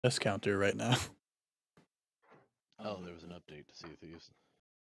S counter right now. Oh, there was an update to Sea of Thieves.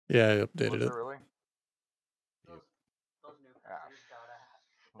 Yeah, I updated Was it. it really? Yep.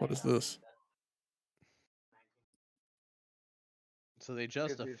 What is this? So they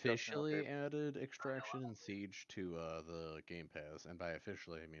just Gives you just an officially update. added Extraction and Siege to the Game Pass, and by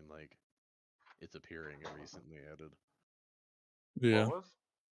officially I mean like it's appearing and recently added. Yeah. What was?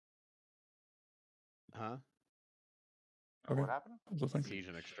 Huh? Okay. What happened? What's the thing? Siege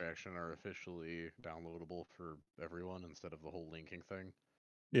and Extraction are officially downloadable for everyone instead of the whole linking thing.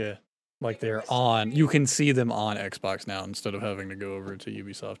 Yeah. Like they're on. You can see them on Xbox now instead of having to go over to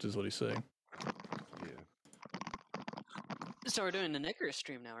Ubisoft, is what he's saying. Yeah. So we're doing the Icarus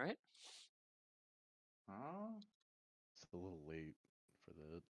stream now, right? Huh? It's a little late for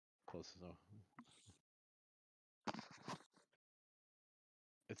the close though.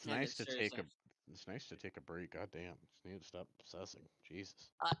 It's Yeah, nice it's to take a Thursday. it's nice to take a break. God damn. Just need to stop obsessing. Jesus.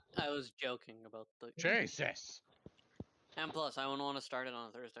 I was joking about the. Jesus. And plus, I wouldn't want to start it on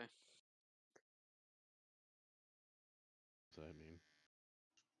a Thursday. What's that mean?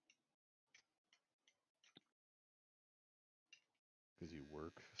 Because you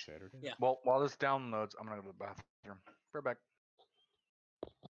work Saturday? Yeah. Well, while this downloads, I'm gonna go to the bathroom. Right back.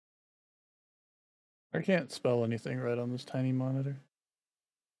 I can't spell anything right on this tiny monitor.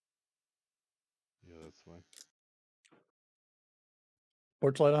 Yeah, that's why.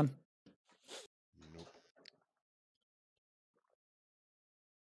 Porch light on? Nope.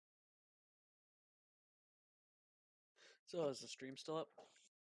 So is the stream still up?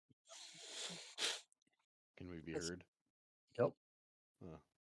 Can we be It's- heard? Yep. Oh.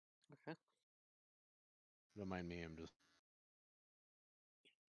 Okay. Don't mind me, I'm just...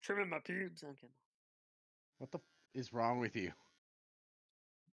 Trimming my pubes. I'm kidding. What the f is wrong with you?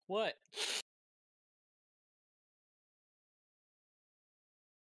 What?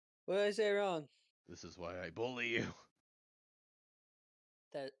 What did I say wrong? This is why I bully you.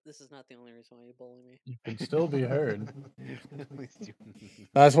 That this is not the only reason why you bully me. You can still be heard. At least you...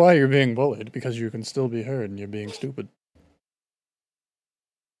 That's why you're being bullied, because you can still be heard and you're being stupid.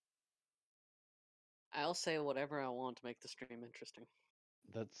 I'll say whatever I want to make the stream interesting.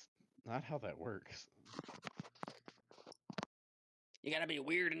 That's not how that works. You gotta be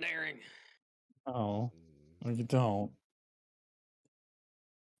weird and daring. Oh, no, you don't.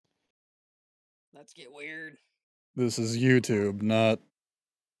 Let's get weird. This is YouTube, not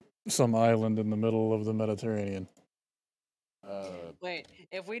some island in the middle of the Mediterranean. Wait,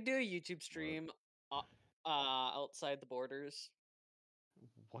 if we do a YouTube stream outside the borders,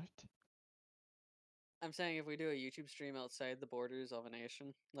 What? I'm saying if we do a YouTube stream outside the borders of a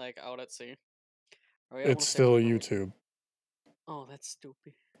nation, like out at sea, are we able It's to say still whatever we- YouTube. Oh, that's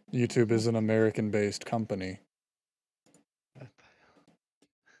stupid. YouTube is an American-based company. Ay.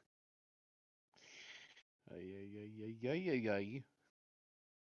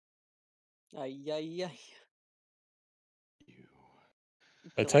 Ay, ay, ay. You.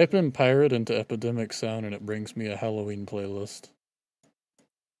 I type in pirate into Epidemic Sound and it brings me a Halloween playlist.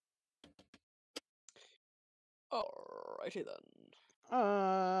 Alrighty then.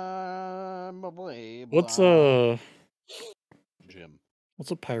 What's a Jim?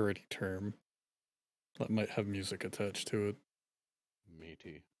 what's a piratey term that might have music attached to it?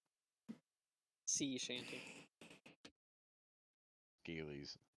 Matey. Sea shanty.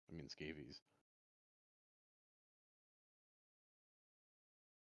 Scalies. I mean scabies.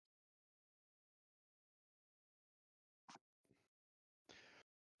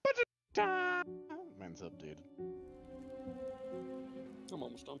 Mine's updated. I'm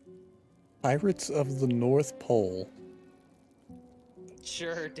almost done. Pirates of the North Pole.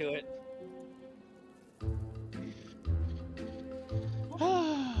 Sure, do it.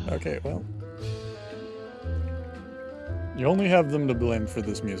 Okay, well. You only have them to blame for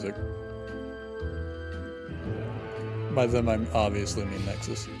this music. By them, I obviously mean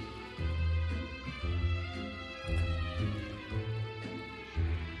Nexus.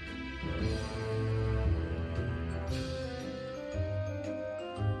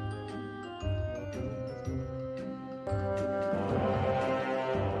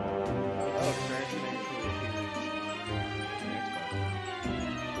 Oh, Extraction actually appears on the Xbox.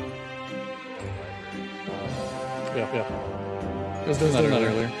 Yeah. I was doing that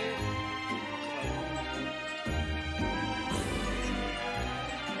earlier.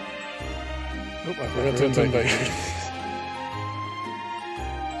 Nope, I forgot to invite you.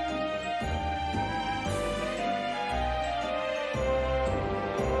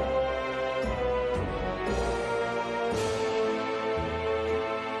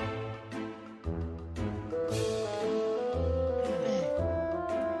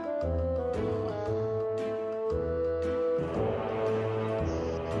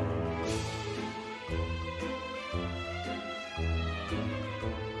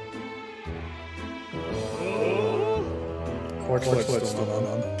 Porch light's still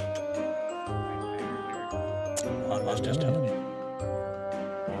on. I was just telling you.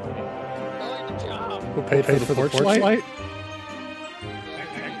 Oh, good job. Who paid for the porch light?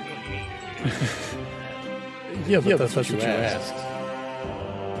 Yeah, but that's what you asked.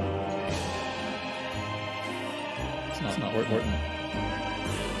 It's not important.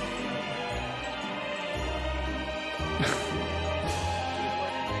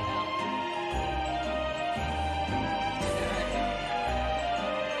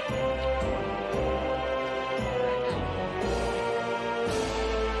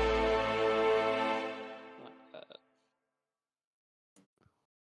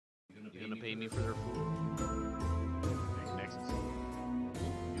 You gonna pay me for their food? Okay, next.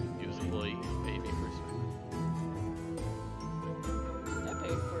 Use employee, pay me for food. I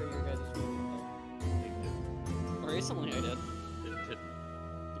paid for your guys' food. Recently I did. Didn't tip.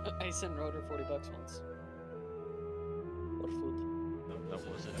 I sent Rodor $40 once. For food. No, that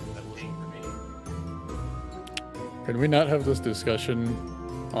wasn't for me. Can we not have this discussion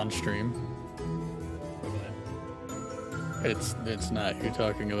on stream? It's not. You're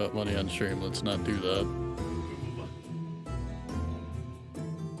talking about money on stream. Let's not do that.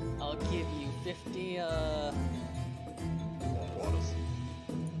 I'll give you 50, Quadas.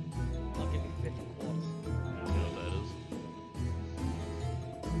 I'll give you 50 quads. You know what that is?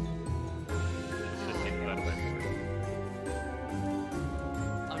 It's 15 divided by 4.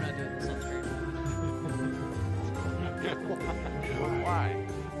 I'm not doing this on stream. Why?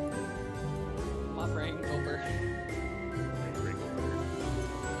 My brain over.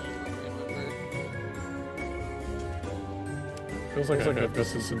 Feels like I have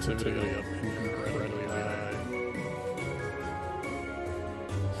this sensitivity up incredibly high.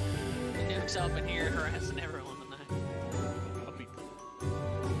 Nuke's up in here harassing everyone tonight. I'll be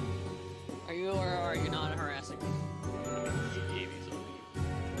Are you or are you not harassing me? Davies on you.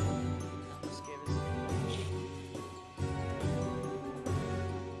 Just give us.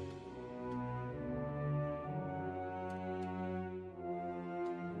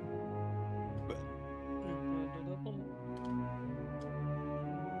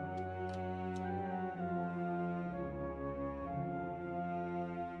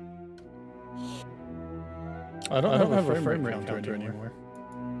 I don't have a frame rate counter anymore.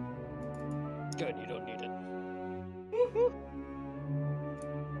 Good, you don't need it.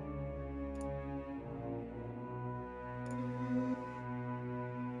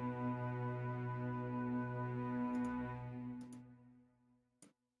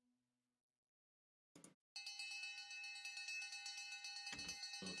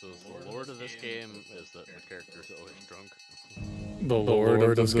 So the lord of this game is that the character's always drunk. The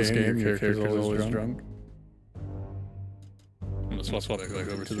lord of this game, your character's always drunk. I'm gonna swap back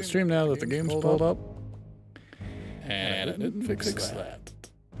over to the stream now that the game's pulled up. And it didn't fix that.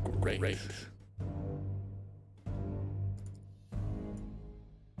 Great.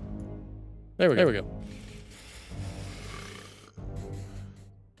 There we go.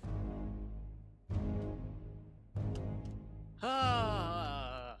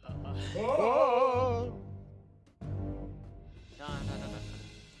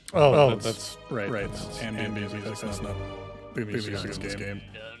 Oh, that's right. That's ambient music. That's not the music of this game.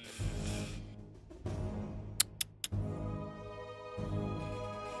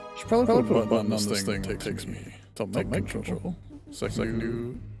 Should probably put a button on this thing that takes me to mic control. So I can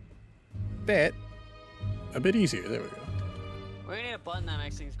do that a bit easier. There we go. We need a button that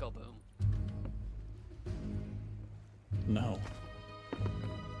makes things go boom. No.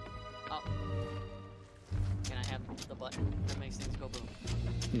 Oh. Can I have the button that makes things go boom?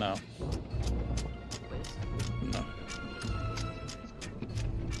 No. Please? No.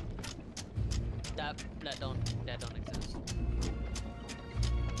 That don't exist.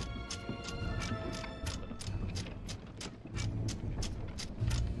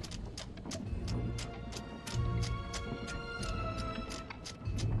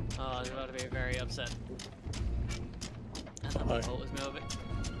 Oh, they're about to be very upset. And the boat was moving.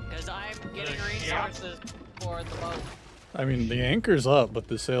 Because I'm getting resources for the boat. I mean, the anchor's up, but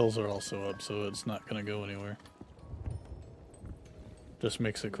the sails are also up, so it's not gonna go anywhere. Just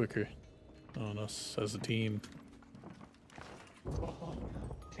makes it quicker on us as a team.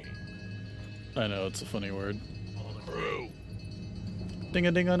 I know, it's a funny word.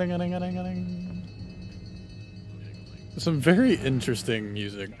 Ding-a-ding-a-ding-a-ding-a-ding-a-ding. There's some very interesting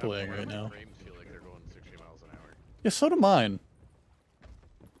music playing right now. Feel like they're going 60 miles an hour. Yeah, so do mine.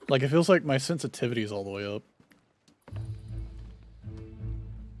 Like, it feels like my sensitivity is all the way up.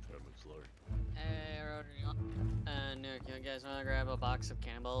 Try to move slower. Hey, Rodor, Nuke, you guys want to grab a box of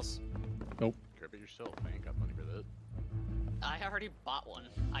cannonballs? Nope. Grab it yourself. I ain't got money for that. I already bought one.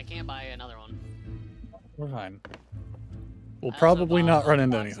 I can't buy another one. We're fine. We'll I also probably bought not a run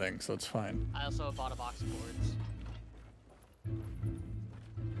into box. anything, so it's fine. I also bought a box of boards.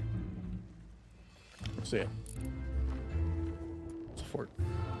 See it. It's a fort.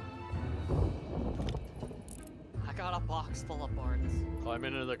 I got a box full of boards. Climb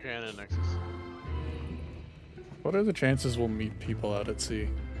into the cannon, Nexus. What are the chances we'll meet people out at sea?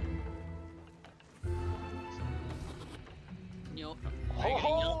 You know,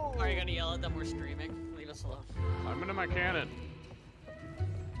 are you gonna yell at them? We're streaming. Leave us alone. Climb into my cannon.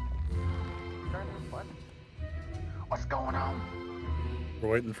 What? What's going on? We're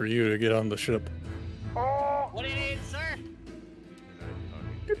waiting for you to get on the ship. Oh! What do you need, sir?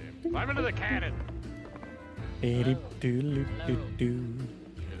 Climb into the cannon. Hello. Get into the cannon.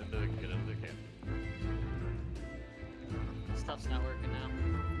 Stuff's not working now.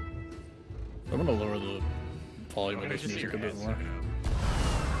 I'm gonna lower the volume of this music a bit more.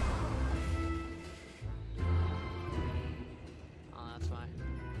 Oh, that's why.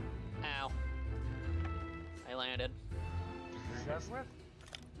 Ow. I landed. You guys with?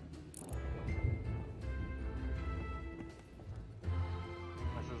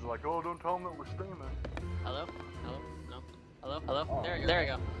 This is like, oh, don't tell them that we're streaming. Hello? Hello? No. Hello? Hello? Oh, there you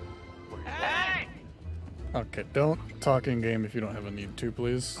go. Hey! Okay, don't talk in game if you don't have a need to,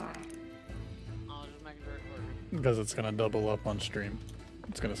 please. Oh, just making sure it's working. Because it's gonna double up on stream.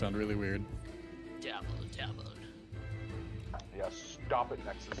 It's gonna sound really weird. Download. Yeah, stop it,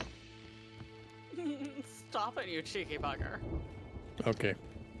 Nexus. Stop it, you cheeky bugger. Okay.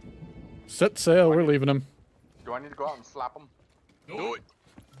 Set sail, we're leaving him. Do I need to go out and slap them? Do it!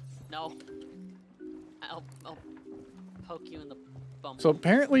 No. I'll poke you in the bum. So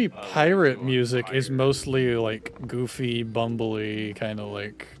apparently pirate music is mostly like goofy, bumbly, kind of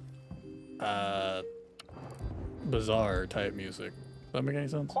like bizarre type music. Does that make any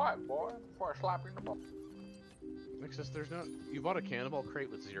sense? Quiet, boy, before I slap you in the butt. Nexus, there's no. You bought a cannonball crate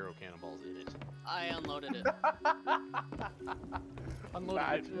with 0 cannonballs in it. I unloaded it.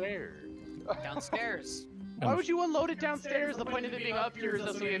 Unloaded it where? Downstairs. Why would you unload it downstairs? The point of it being up here is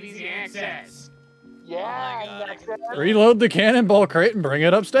so we have easy access. Yeah, God, I Nexus. Reload the cannonball crate and bring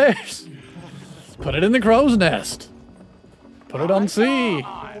it upstairs. Put it in the crow's nest. Put it on sea.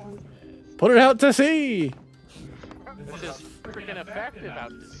 Put it out to sea. This is freaking effective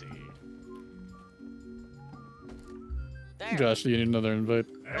out to sea. There. Josh, do you need another invite?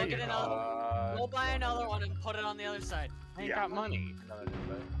 Go get another. We'll buy another one and put it on the other side. I ain't got money.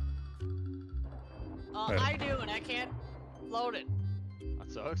 Right. I do, and I can't load it. That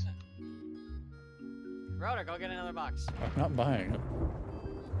sucks. Rodor, go get another box. I'm not buying it.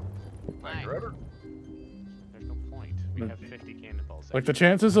 Fine. There's no point. We have 50 cannonballs. Like, the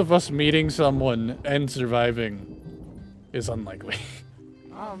chances of us meeting someone and surviving is unlikely.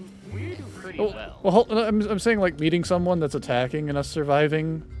 We do pretty Well, hold, I'm saying, like, meeting someone that's attacking and us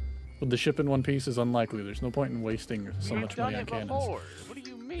surviving with the ship in one piece is unlikely. There's no point in wasting so much money on cannons. What do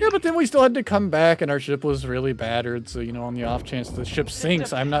you mean? Yeah, but then we still had to come back and our ship was really battered, so, you know, on the off chance the ship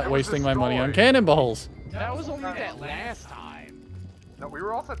sinks, I'm not wasting my money on cannonballs. That was only that last time. No, we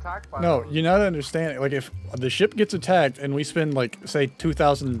were also attacked by No, those. you're not understanding. Like, if the ship gets attacked and we spend, like, say,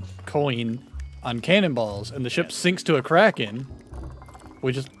 2,000 coin on cannonballs and the ship sinks to a kraken,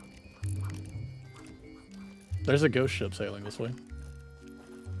 we just... There's a ghost ship sailing this way.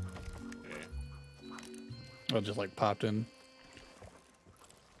 I just, like, popped in.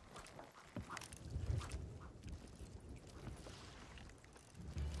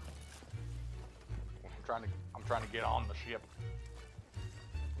 I'm trying to get on the ship.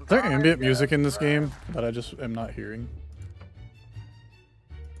 Is there ambient music in this game that I just am not hearing?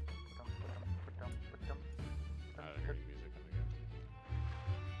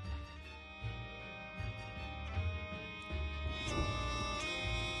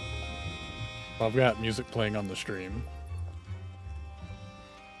 I've got music playing on the stream.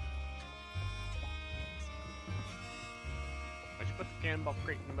 Why'd you put the cannonball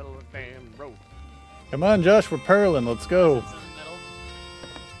crate in the middle of the damn road? Come on, Josh, we're purling. Let's go. It's in the middle.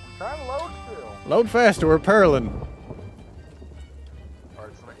 I'm trying to load still. Load faster, we're purling.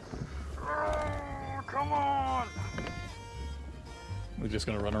 Alright, somebody. Oh, come on! We're just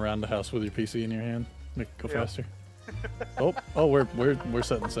gonna run around the house with your PC in your hand. Make it go Yep. faster. Oh, we're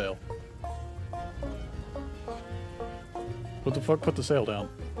setting sail. What the fuck? Put the sail down.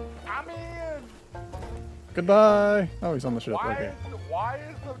 I'm in! Goodbye. Oh, he's on the ship. Okay. Why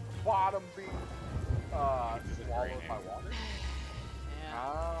is the bottom being swallowed by water? Yeah.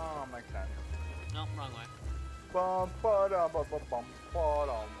 Oh, makes sense. No, wrong way. Bum, ba-dum, ba-ba-bum,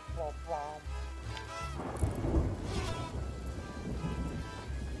 ba-dum, ba-bum.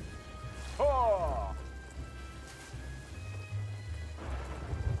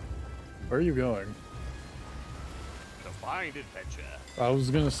 Where are you going? To find adventure. I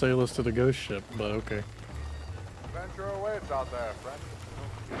was gonna sail us to the ghost ship, but okay. Venture away, it's out there, friend.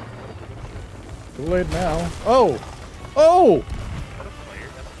 Too late now. Oh! Oh! That's a player.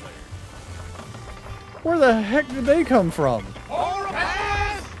 That's a player. Where the heck did they come from? Oh,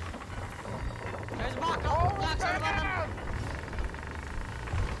 repairs! There's a mock. Oh, knocks out of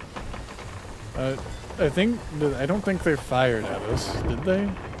them. I don't think they fired at us, did they?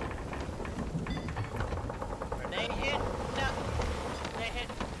 They hit. No. They hit.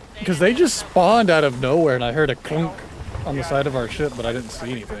 Because they just spawned out of nowhere and I heard a clunk on the side of our ship, but I didn't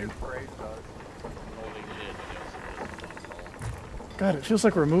see anything. God, it feels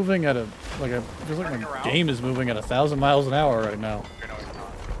like we're moving at a, it feels like my game is moving at 1,000 miles an hour right now.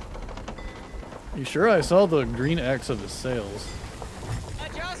 You sure I saw the green X of the sails?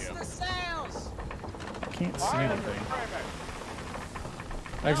 Adjust the sails. I can't see anything.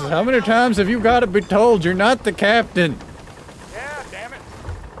 X says, how many times have you got to be told you're not the captain? Yeah, damn it.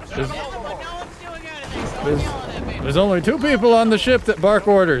 There's, Yeah, but no one's doing anything, so I'm yelling at me. there's only 2 people on the ship that bark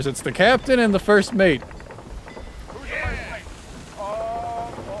orders. It's the captain and the first mate. Who's the first mate?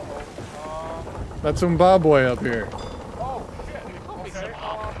 That's Zimbabwe up here. Oh, shit. Okay,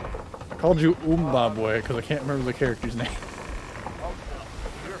 I called you Zimbabwe because I can't remember the character's name. oh,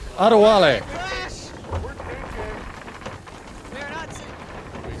 shit. Adewale. Flash! We're thinking. We're not.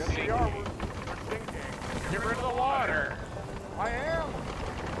 Yes, we are. We're thinking. Get rid of the water. I am.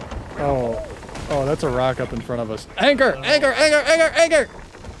 Oh, that's a rock up in front of us. Anchor! Anchor! Anchor! Anchor! Anchor!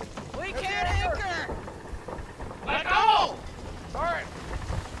 We can't anchor. Let go! Alright.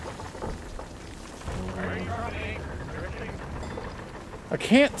 I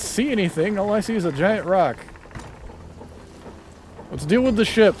can't see anything. All I see is a giant rock. Let's deal with the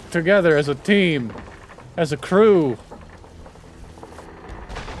ship together as a team, as a crew.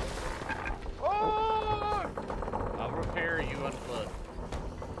 Oh! I'll repair you unplugged.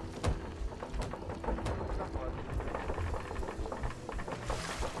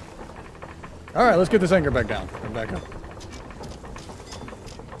 All right, let's get this anchor back down and back up.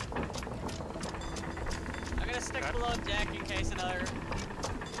 I'm gonna stick below deck in case another.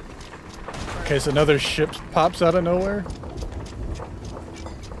 In case another ship pops out of nowhere.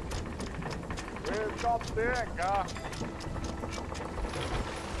 Where's your dick, huh?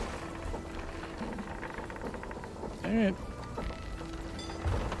 Dang it.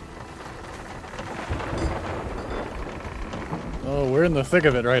 Oh, we're in the thick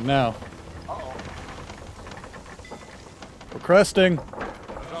of it right now. Uh-oh. We're cresting.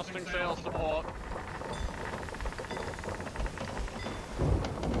 Adjusting sail support.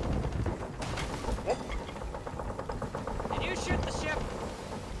 Did you shoot the ship?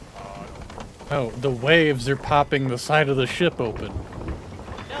 Oh, the waves are popping the side of the ship open.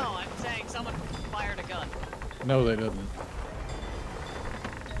 No, I'm saying someone fired a gun. No, they didn't.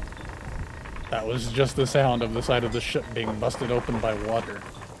 That was just the sound of the side of the ship being busted open by water.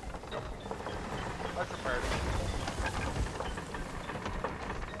 That's repaired.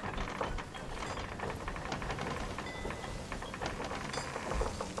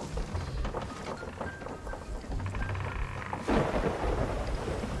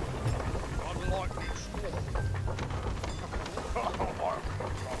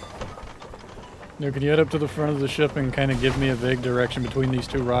 Now, can you head up to the front of the ship and kind of give me a vague direction between these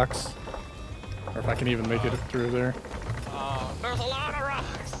 2 rocks? Or if I can even make it through there. There's a lot of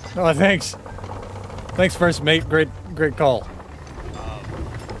rocks. Oh, thanks. Thanks, first mate. Great call. I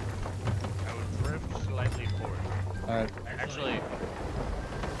would drift slightly forward. All right. Actually, I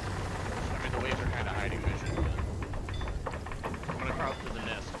mean, the waves are kind of hiding vision. I'm gonna crawl through the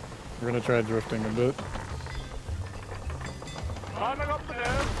nest. We're gonna try drifting a bit. Climbing up the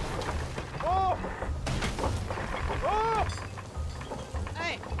nest. Oh! Oh!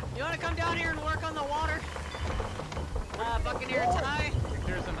 Hey, you wanna come down here and work on the water? Buccaneer tie?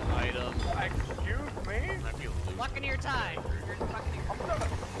 There's an item. Excuse me? Might be a loot. Buccaneer tie. You're Buccaneer. I'm gonna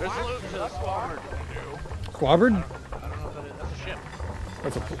There's a blast loot to the that squadron. water. Squabard? I don't know if that is. That's a ship.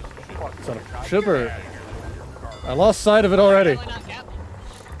 That's a, What? is that a ship or? I lost sight of it already. Probably not captain.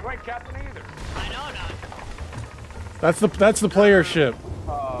 You ain't captain either. I know not. That's the player ship.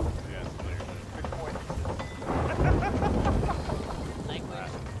 Yes, Good point. Language.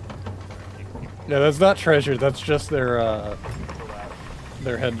 Yeah, that's not treasure. That's just their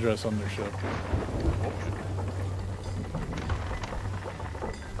headdress on their ship.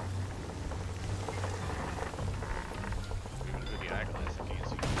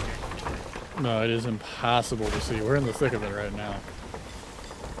 No, it is impossible to see. We're in the thick of it right now.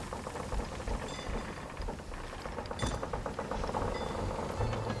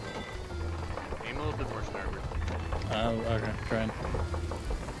 Oh, okay, trying.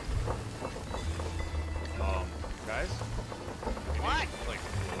 Guys? What? Like,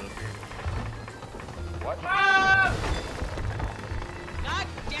 What? Ah! God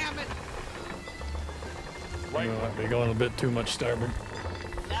damn it! You might be going a bit too much starboard.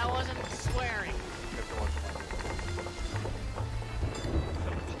 That wasn't swearing.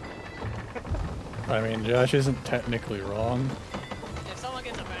 I mean, Josh isn't technically wrong. If someone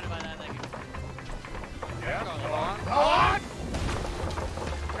gets offended by that, they can. Yeah. Go on. God!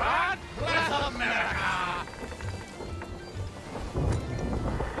 God bless America!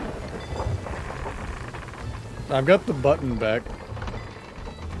 I've got the button back.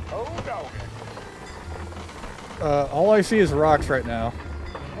 Oh no. All I see is rocks right now.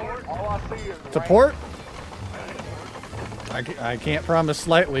 All I see is To rain. port? I can't promise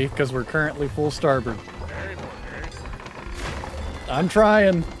slightly because we're currently full starboard. I'm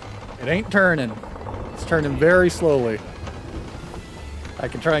trying. It ain't turning. It's turning very slowly. I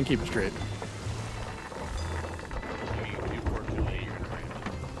can try and keep it straight.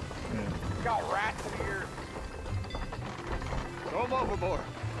 We got rats in here. throw them overboard.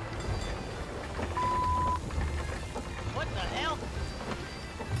 What the hell?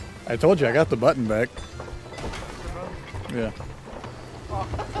 I told you I got the button back. Yeah.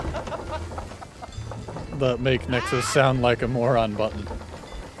 The make Nexus sound like a moron button.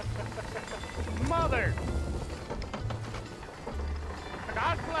 Mother!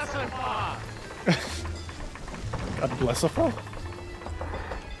 God bless him! God bless her.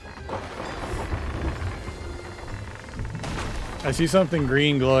 I see something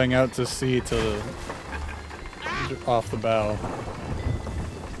green glowing out to sea to off the bow.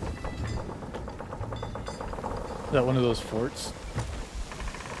 Is that one of those forts?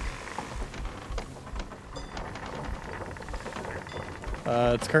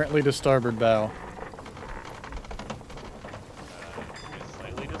 It's currently to starboard bow.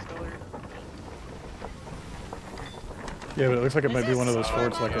 Slightly distillery? Yeah, but it looks like it might be one of those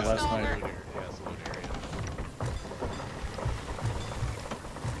forts like it last night. Yeah, salute area.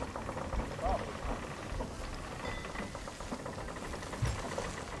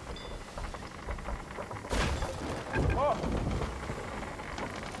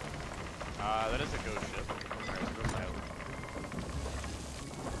 Oh, That is a ghost ship. Alright, it's Ghost Island.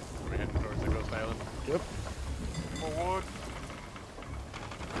 We're heading towards the Ghost Island. Yep. more wood.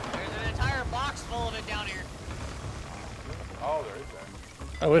 There's an entire box full of it down here. Oh, there is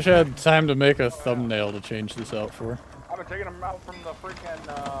that. I wish I had time to make a thumbnail to change this out for. I've been taking them out from the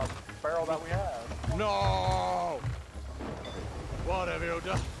freaking barrel that we have. No! What have you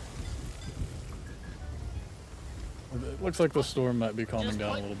done? It looks like the storm might be calming Just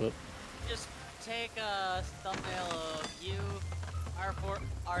down a put- little bit. Just take a thumbnail of you,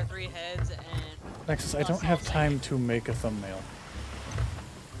 our three heads, and Nexus, I us don't all have singing. time to make a thumbnail.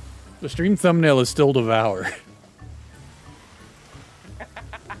 The stream thumbnail is still Devour.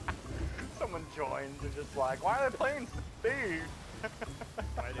 Someone joins and just like, why are they playing Thieves?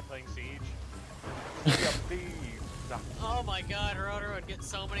 Why are they playing Siege? Yeah, Thieves. oh my god, Rodor would get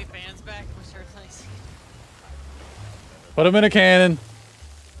so many fans back if we started playing. Put him in a cannon.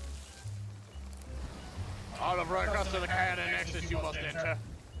 Out of right across to the cannon, Nexus, you must enter.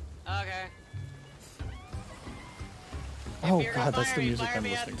 Okay. Oh If you're god, gonna that's fire the me, music fire I'm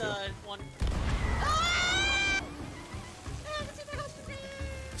me at listening to. the one.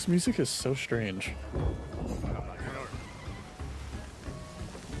 This music is so strange.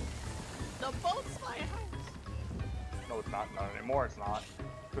 The boat's my house. No, it's not. Not anymore. It's not.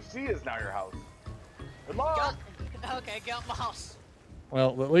 The sea is now your house. Good luck. Okay, get out my house.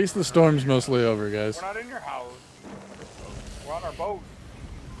 Well, at least the storm's mostly over, guys. We're not in your house. We're on our boat.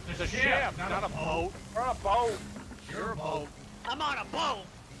 It's a ship, not a boat. We're on a boat. You're a boat. I'm on a boat.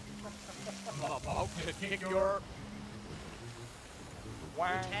 I'm a boat to kick your...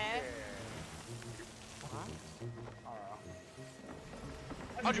 Wang. Okay.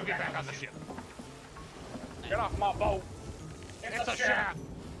 How'd you get back on the ship? Get off my boat. It's a ship!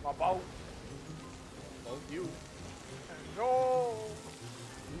 My boat. Boat you. No.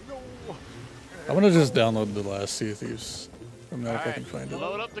 No. I'm gonna just download the last Sea of Thieves. From there if I can find it.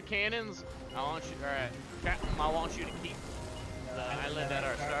 Load up the cannons. I want you... Alright. Captain, I want you to keep the island at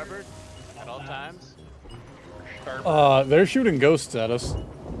our starboard at all times. They're shooting ghosts at us.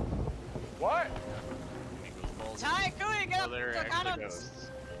 What? Tycoon, get So up they're the actually cannons.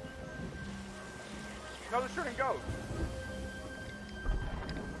 ghosts. No, they're shooting ghosts.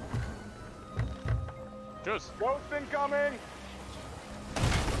 Just Ghost incoming.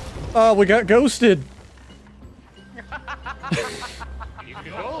 Oh, we got ghosted. you can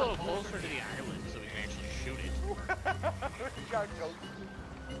go a little closer to the island so we can actually shoot it. got ghosts.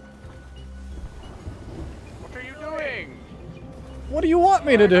 What are you doing? What do you want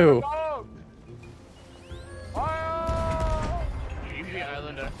me to do? Keep the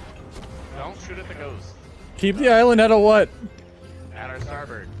island up. Don't shoot at the ghost. Keep the island at a what? At our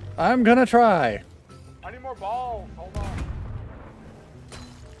starboard. I'm gonna try. I need more balls. Hold on.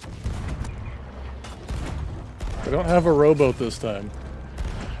 I don't have a rowboat this time.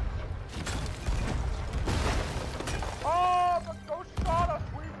 Oh, the ghost shot us.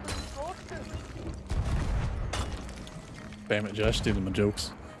 We've been ghosted. Damn it, Josh, stealing my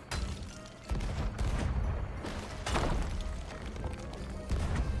jokes.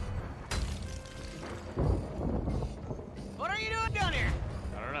 What are you doing down here?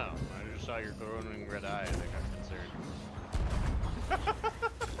 I don't know. I just saw your glowing red eye and I got concerned.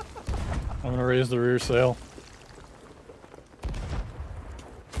 I'm gonna raise the rear sail.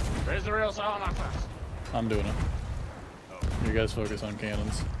 Raise the real sail, not fast. I'm doing it. Oh. You guys focus on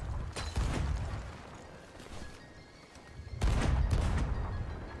cannons.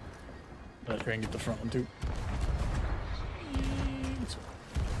 I'll try and get the front one too.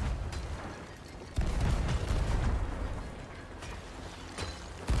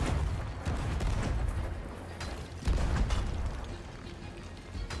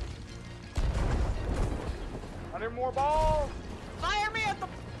 I need more balls. Fire me at the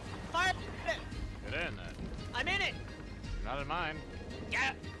fire. Get in then. I'm in it. You're not in mine.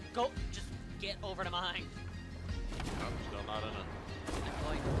 Yeah. Go. Just get over to mine. I'm still not in it. I'm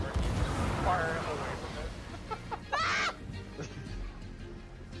going to work you. Fire him away from it.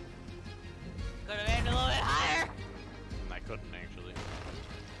 Could have aimed a little bit higher. And I couldn't actually.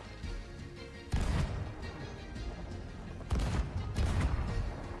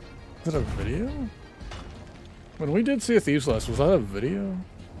 Is that a video? When we did Sea of Thieves last, was that a video?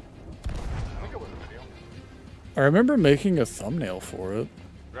 I think it was a video. I remember making a thumbnail for it.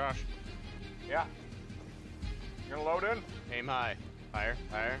 Josh, Yeah. You gonna load in? aim high. Higher,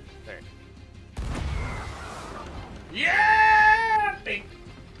 higher. There. Yeah! Big.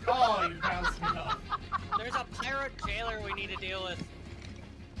 Oh, you bounced me off. There's a pirate jailer we need to deal with.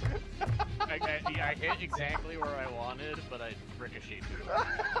 I hit exactly where I wanted, but I ricocheted it.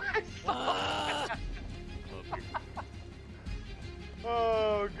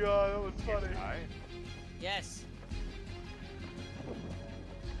 Oh god, that was funny. High. Yes.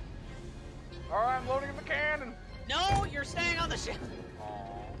 Alright, I'm loading in the cannon. No, you're staying on the ship.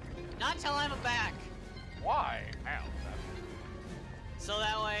 Aww. Not till I'm back. Why? How? So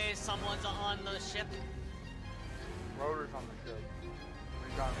that way someone's on the ship. Rodor's on the ship. What are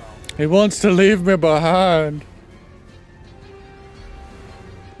you talking about? He wants to leave me behind.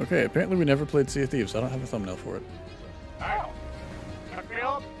 Okay, apparently we never played Sea of Thieves. I don't have a thumbnail for it. Alright. Knock me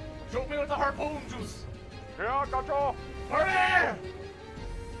up. Shoot me with the harpoon juice. Yeah, gotcha! Hurry!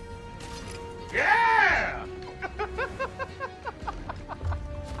 Yeah!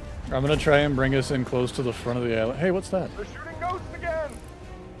 I'm gonna try and bring us in close to the front of the island. Hey, what's that? They're shooting ghosts again!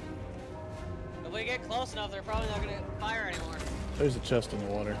 If we get close enough, they're probably not gonna fire anymore. There's a chest in the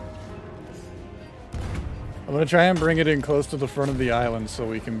water. I'm gonna try and bring it in close to the front of the island so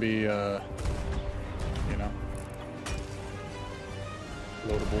we can be, you know,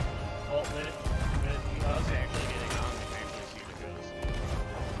 loadable. Well, when us actually getting on, we can actually see the ghost.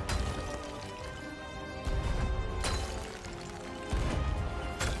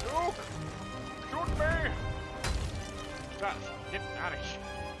 Duke! Shoot me! Josh, get out of here.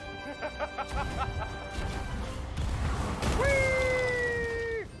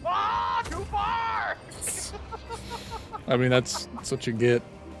 Whee! Ah, too far! I mean, that's what you get.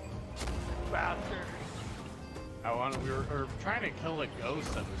 Bastard. We were trying to kill a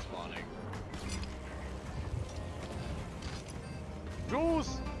ghost that was spawning.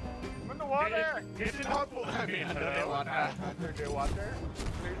 Juice! I'm in the water! Get in hot water. I mean, I don't know what Okay, water.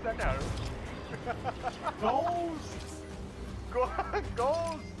 Please that down. Ghost!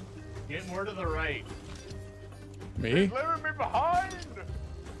 Ghost! Get more to the right. Me? Leaving me behind!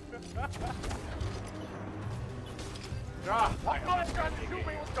 Ah, I'm trying to shoot me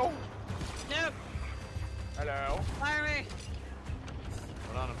with ghosts! Nope. Hello. Fire me.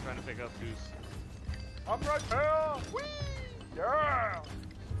 Hold on, I'm trying to pick up Goose. I'm right here! Whee! Yeah!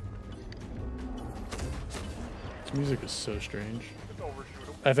 This music is so strange. Just overshoot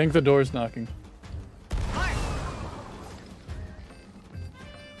him. I think the door's knocking. Fire.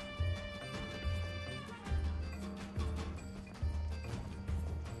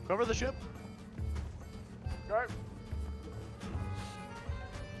 Cover the ship. Okay.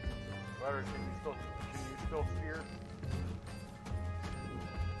 Letter, can you still steer?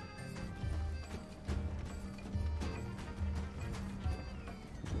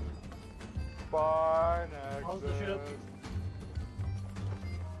 Goodbye, How's the Nexus. ship?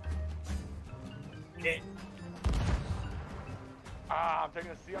 Ah, I'm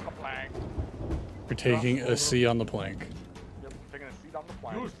taking a seat on the plank. We're taking a C on the plank. Yep, I'm taking a seat on the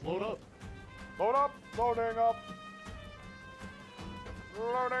plank. Juice, load up. Load up, loading up.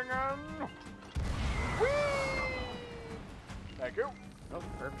 Loading in. Whee! Thank you. That was a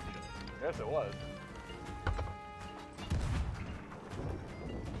perfect shot. Yes, it was.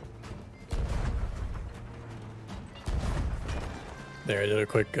 There, I did a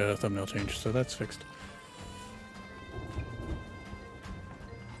quick thumbnail change, so that's fixed.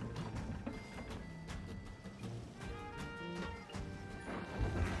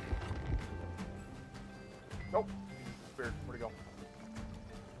 Nope. Disappeared. Where'd he go?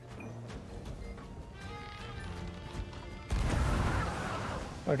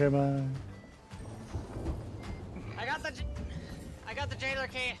 Okay, bye. I got the jailer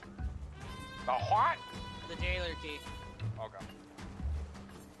key. The what? The jailer key. Okay.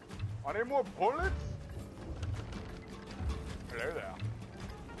 I need more bullets? Hello there.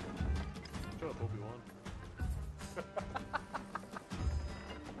 Shut up, Obi-Wan.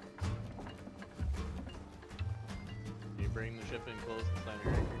 You bring the ship in close and sign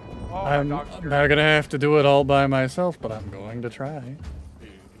your anchor. Oh, I'm my dog's now gonna have to do it all by myself, but I'm going to try. You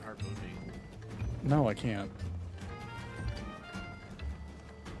can harpoon me. No, I can't.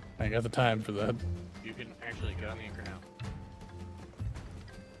 I ain't got the time for that. You can actually get on the anchor now.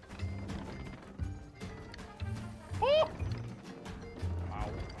 Oh! Ow.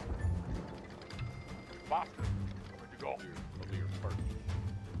 Bastard. Where'd you go? I'll do your parking.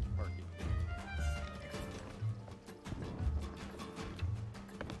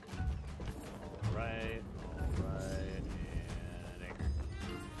 Alright, and anchor.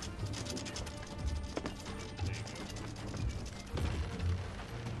 There you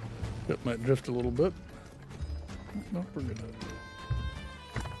go. It might drift a little bit. No, we're good.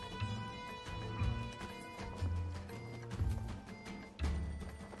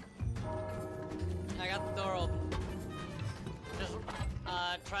 I got the door open. Just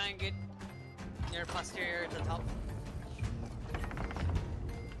try and get your posterior at the top.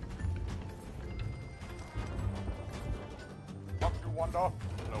 Fuck you, Wanda.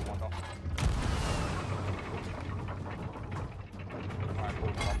 Hello, Wanda. Alright,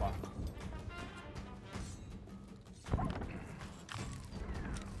 cool, Wanda.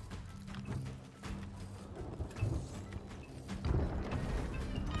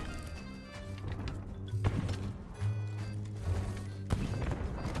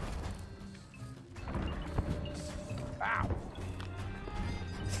 Ow!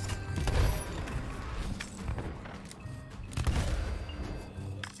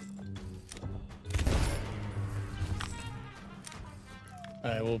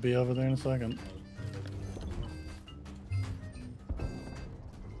 I will be over there in a second.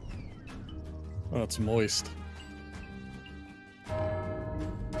 Oh, it's moist.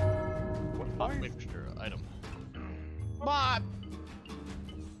 What Hot noise? mixture item. Mod!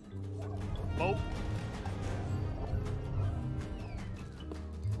 Boat.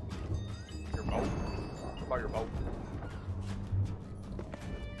 Your boat. What about your boat?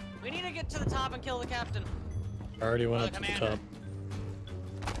 We need to get to the top and kill the captain. I already went Oh, up to the commander. top.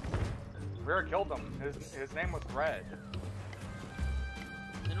 We already killed him. His name was Red.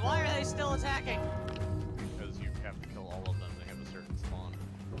 Then why are they still attacking? Because you have to kill all of them. They have a certain spawn.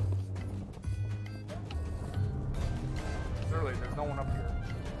 Literally, there's no one up here.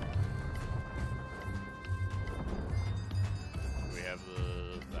 Do we have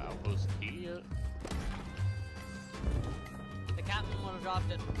the outpost key yet? The captain would have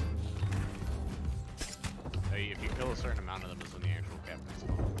dropped it. Hey, if you kill a certain amount of them, is when the actual captain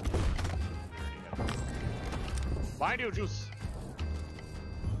spawns. We already have it. Find you, Juice!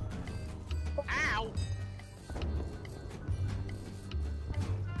 Ow!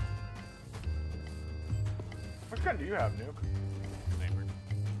 Which gun do you have, Nuke? Sniper.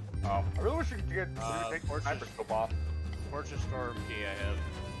 Oh, I really wish you could take the Fortress. sniper scope off. Fortress Storm key I have.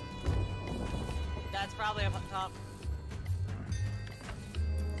 That's probably up top.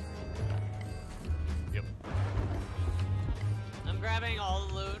 Yep. I'm grabbing all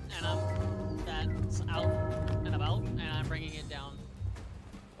the loot and that's out and about, and I'm bringing it down.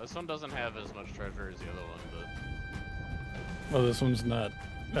 This one doesn't have as much treasure as the other one, but Well, this one's not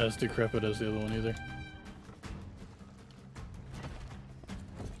as decrepit as the other one either.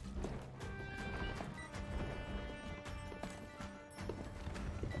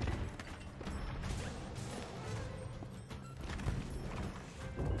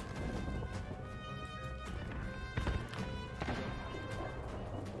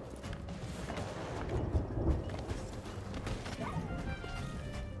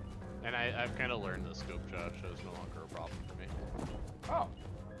 I've kind of learned the scope shot, so it's no longer a problem for me. Oh.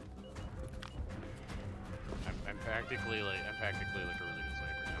 I'm practically like a really good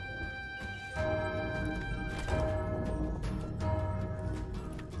sniper now.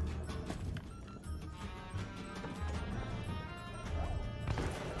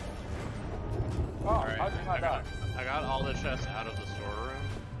 Oh, Alright, how'd you not die? I got all the chests out of the storeroom.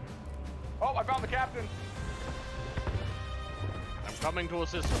 Oh, I found the captain. I'm coming to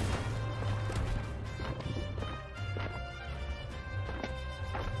assist him.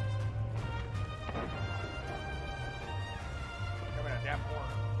 Come in a damn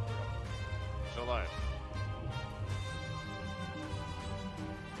corner. Still alive.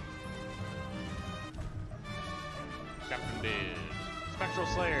 Captain Bid. Spectral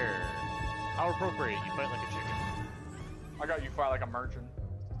Slayer. How appropriate, you fight like a chicken. I got you fight like a merchant.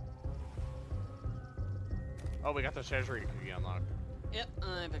 Oh, we got the treasury key unlocked. Yep,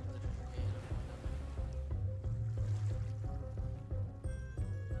 I picked the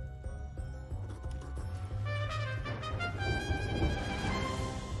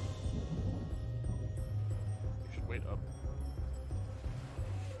You should wait up.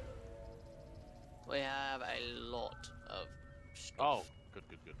 We have a lot of stuff. Oh, good,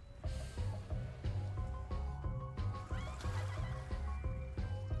 good, good.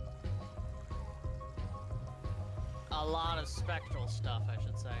 A lot of spectral stuff, I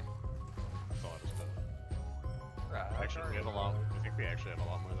should say. That's a lot of stuff. Right, Actually, we have a lot. I think we actually have a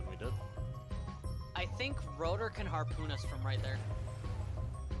lot more than we did. I think Rodor can harpoon us from right there.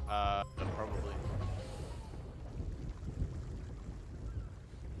 Probably.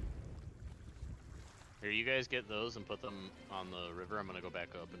 Here, you guys get those and put them on the river. I'm gonna go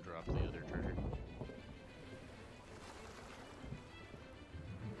back up and drop the other treasure.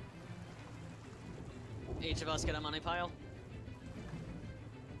 Each of us get a money pile.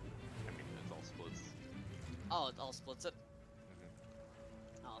 I mean, it's all splits. Oh, it all splits it.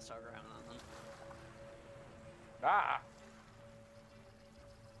 I'll start grabbing on them. Ah!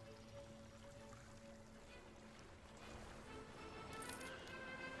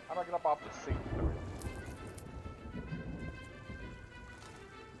 How do I get up off the seat?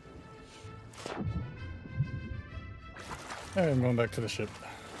 Alright, I'm going back to the ship.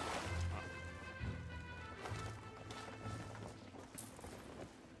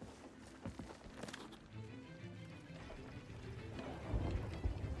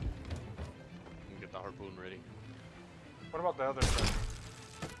 Get the harpoon ready. What about the other stuff?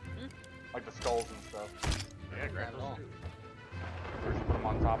 Like the skulls and stuff. Yeah, grab it those all. too. Or just put them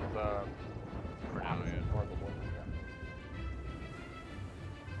on top of the... For now, yeah. Or the wood, yeah.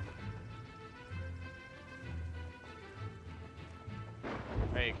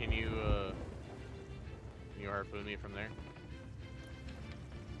 Hey, can you harpoon me from there?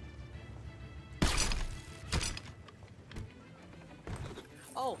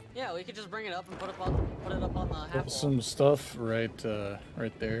 Oh, yeah, we could just bring it up and put it up on the half wall. Some stuff right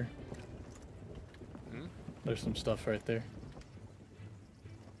there. Hmm? There's some stuff right there.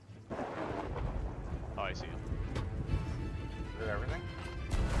 Oh, I see it. Is it everything?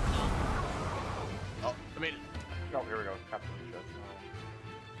 Oh, I made it. Oh, here we go. Captain the ship.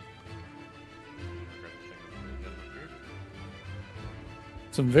 Grab the thing and get it up here.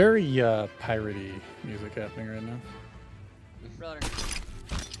 Some very piratey music happening right now. Rodor.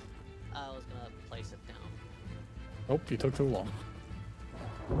 I was gonna place it down. Oh, you took too long.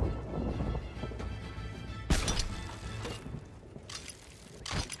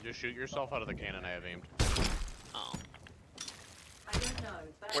 Just shoot yourself out of the cannon I have aimed. Oh. I don't know,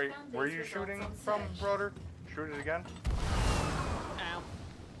 but Wait, where are you shooting from, Rodor? Shoot it again? Ow.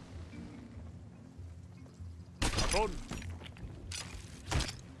 Harpoon!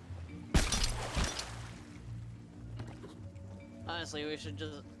 Honestly, we should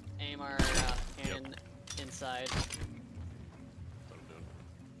just aim our cannon inside. That's what I'm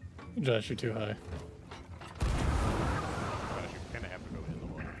doing. Josh, you're too high. Gosh, you kind of have to go in the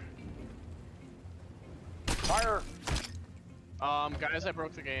water. Fire! Guys, I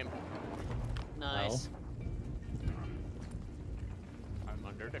broke the game. Nice. I'm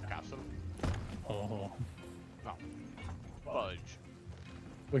under the castle. Oh. Oh. Fudge.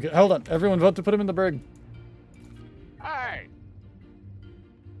 Hold on. Everyone vote to put him in the brig. Hey!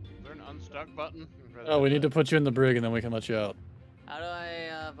 Is there an unstuck button? Oh, we need to put you in the brig and then we can let you out. How do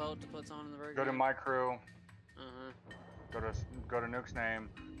I vote to put someone in the brig? Go to my crew. Uh-huh. Go to Nuke's name.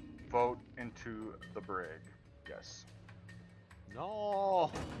 Vote into the brig. Yes.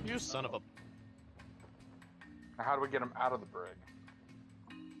 No! You son of a... Now how do we get him out of the brig?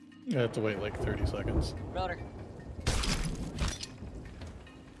 You have to wait like 30 seconds. Rodor.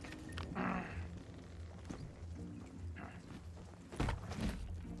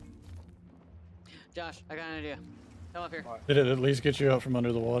 Josh, I got an idea. Come up here. What? Did it at least get you out from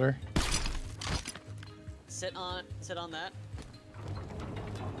under the water? Sit on that.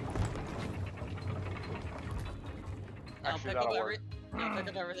 Now Actually, pick up that'll work. pick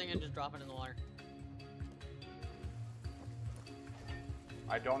up everything and just drop it in the water.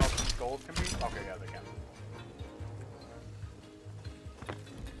 I don't know if the skulls can be. Okay, yeah, they can.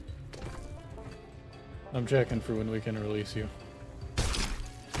 I'm checking for when we can release you.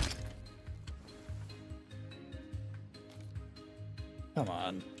 Come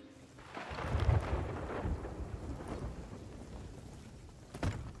on.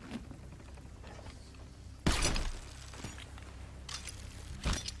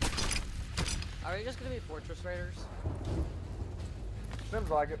 Are we just gonna be fortress raiders? Seems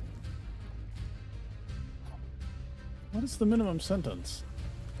like it. What is the minimum sentence?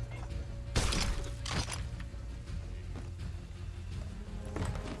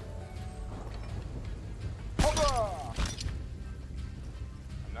 Hoorah!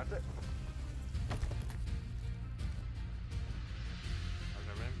 And that's it. I've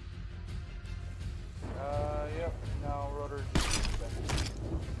never been. Yep. No, Rodor.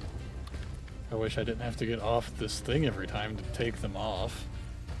 I wish I didn't have to get off this thing every time to take them off.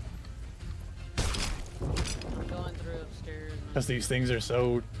 I'm going through upstairs. Because these things are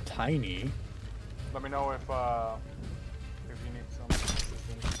so tiny. Let me know if you need some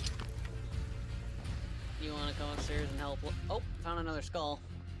assistance. You want to come upstairs and help? Oh, found another skull.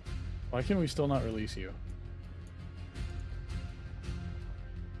 Why can we still not release you?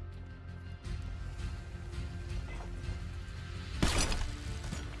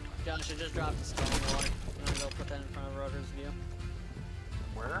 Josh, I just dropped a skull in the water. I'm gonna go put that in front of Rodor's view.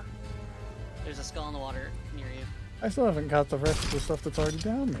 Where? There's a skull in the water near you. I still haven't got the rest of the stuff that's already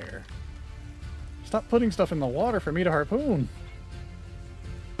down there. Stop putting stuff in the water for me to harpoon.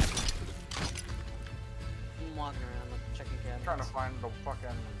 I'm walking around the checking cabinets. I'm trying to find the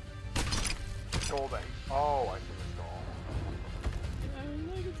fucking skull that. Oh, I see the skull.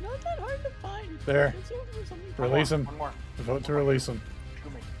 Like, it's not that hard to find. There. It's over something. Release him. One more. Vote to release him.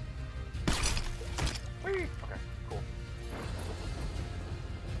 Shoot me. Whee! Okay, cool.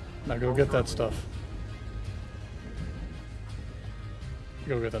 Now go get that stuff.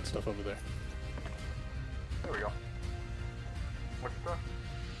 Go get that stuff over there. There we go. What's the?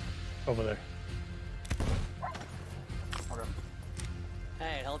 Over there. Okay.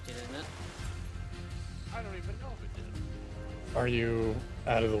 Hey, it helped you, didn't it? I don't even know if it did. Are you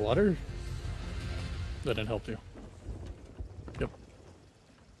out of the water? That didn't help you. Yep.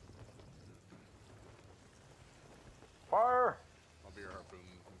 Fire! I'll be your harpoon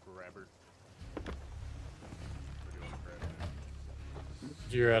grabber. We're doing crap.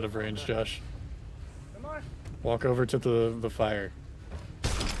 You're out of range, Josh. Am I? Walk over to the fire.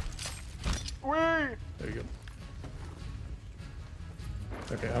 Whee! There you go.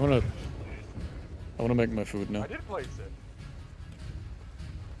 Okay, I wanna make my food now. I did place it.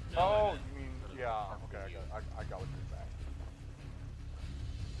 Oh, you mean, yeah, okay, I got what you're saying.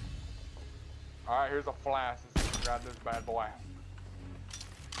 Alright, here's a flask. Let's grab this bad boy.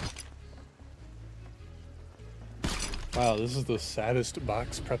 Wow, this is the saddest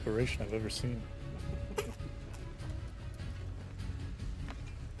box preparation I've ever seen.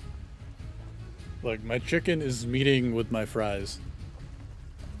 Like, my chicken is meeting with my fries.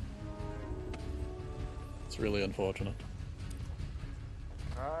 It's really unfortunate.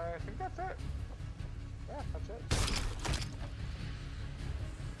 I think that's it. Yeah, that's it.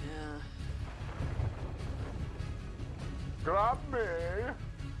 Yeah. Grab me!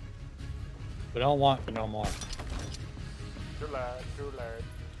 We don't want no more. Too late, too late.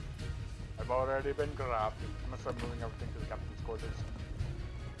 I've already been grabbed. I'm gonna start moving everything to the captain's quarters.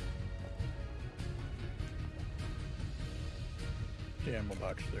 The ammo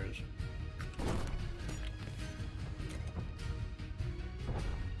box, there's.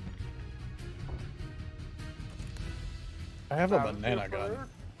 I have a banana gun.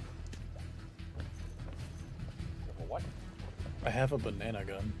 What? I have a banana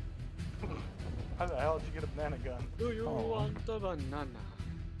gun. How the hell did you get a banana gun? Do you Oh. want a banana?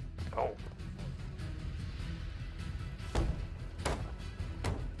 No.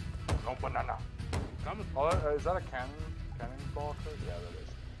 No banana. Coming. Oh, is that a cannonball? Yeah, that is.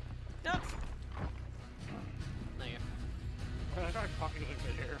 No. Thank you. I tried talking with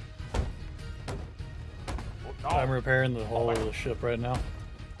midair. Oh, no. I'm repairing the hull of the ship right now.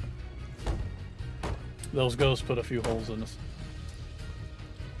 Those ghosts put a few holes in us.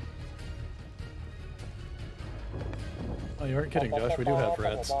 Oh, you aren't kidding, Josh. We do have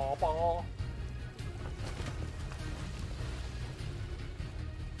rats.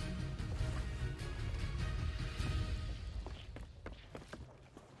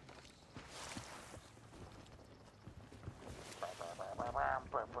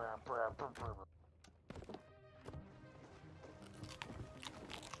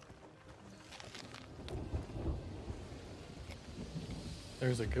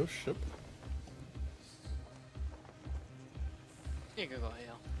 There's a ghost ship. You can go,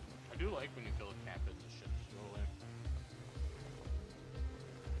 Hale. I do like when you kill a captain, the ships go away.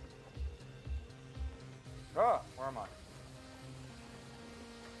 Ah, where am I?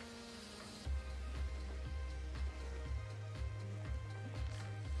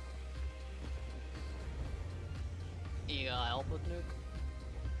 You gonna help with Nuke?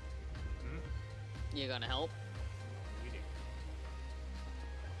 You gonna help? Eating.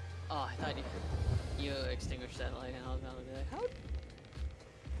 Oh, I thought you extinguished that light and I was about to be like, how?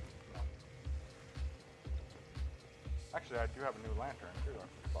 Actually, I do have a new lantern too. I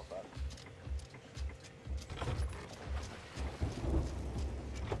forgot about that.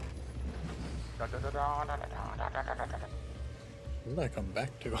 What did I come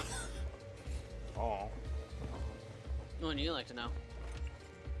back to? Oh. What would you like to know?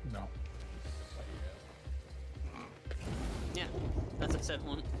 No. Yeah, that's what I said.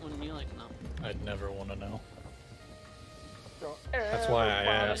 What would you like to know? I'd never want to know. That's why I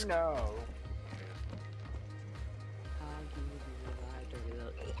asked. No.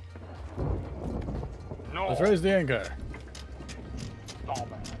 No. Let's raise the anchor. Oh,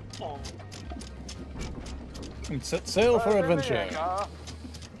 man. Oh. And set sail for adventure.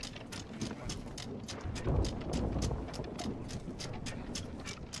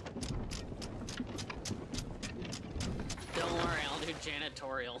 Don't worry, I'll do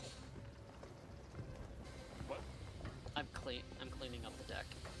janitorial. What? I'm cleaning up the deck.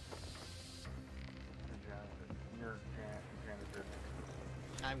 You're janitor.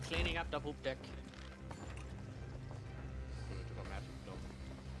 I'm cleaning up the poop deck. So they took a massive dump.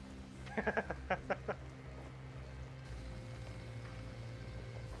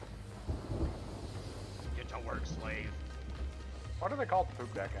 Get to work, slave. What do they call the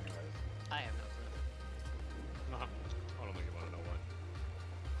poop deck, anyways? I have no clue. I don't think you want to know what.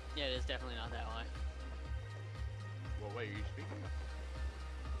 Yeah, it is definitely not that way. What way are you speaking?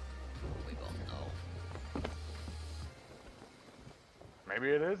 We both know. Maybe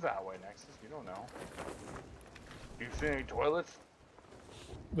it is that way, Nexus. You don't know. You see any toilets?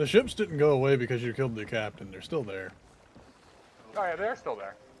 The ships didn't go away because you killed the captain. They're still there. Oh yeah, they're still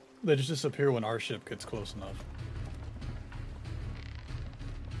there. They just disappear when our ship gets close enough.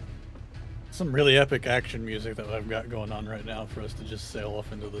 Some really epic action music that I've got going on right now for us to just sail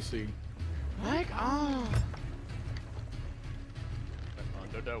off into the sea. Like on.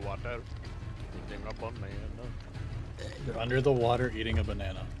 Under the water, eating a banana. You're under the water eating a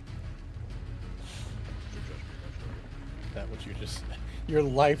banana. That what you just said. Your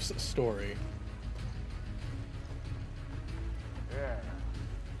life's story. Yeah.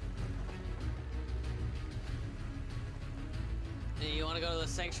 Do you want to go to the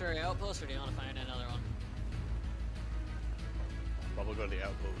sanctuary outpost, or do you want to find another one? Probably go to the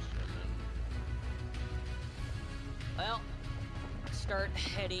outpost and Well, start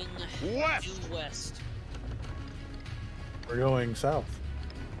heading West! due west. We're going south.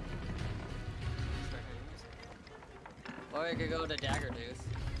 Or we could go to Daggerdooth.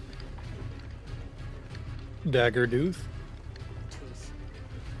 Daggerdooth. Tooth.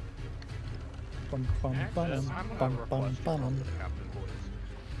 Bum, bum, then. bum, I'm bum, gonna bum, request you bum, talk to the captain, boys.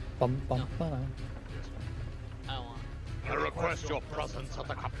 bum, bum, bum. I don't want. I request your presence at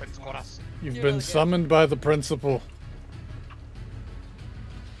the captain's quarters. You've You're been really good. summoned by the principal.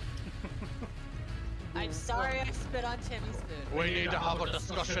 I'm sorry I spit on Timmy's food. We need to have a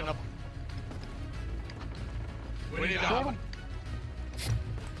discussion of. We need to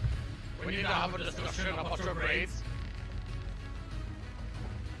have a discussion about your grades.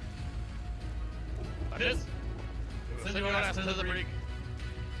 That is. Send your ass to the brig.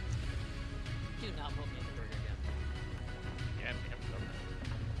 Do not put me in the burger again. Yeah,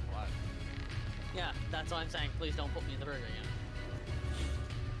 what? Yeah, that's what I'm saying. Please don't put me in the burger again.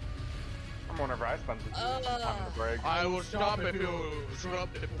 I'm whenever I spend the time in the break. I will stop if you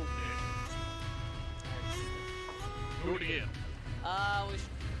scrub the poop dick. Do it again. We should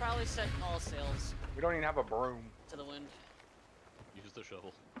probably set all sails We don't even have a broom. to the wind. Use the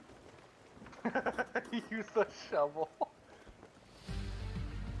shovel. Use the shovel.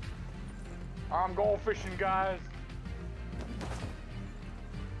 I'm going fishing, guys.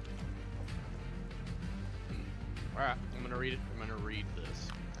 Alright, I'm gonna read it. I'm gonna read this.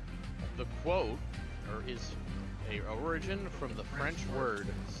 The quote is a origin from the French word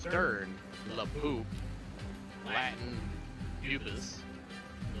stern, la poop, Latin pubis,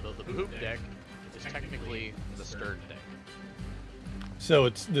 though the poop deck is technically the stern deck. So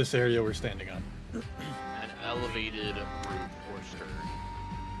it's this area we're standing on. An elevated roof or stern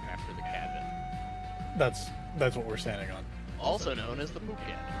after the cabin. That's what we're standing on. Also known as the poop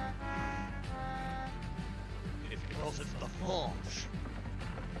cat. Because it's the French.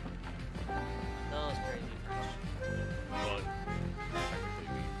 Those crazy French. But technically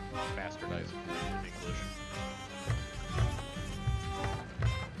we bastardize it in English.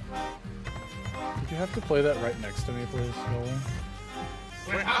 Would you have to play that right next to me, please, Nolan?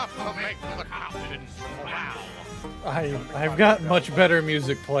 We have to make the captain smile. I've got much better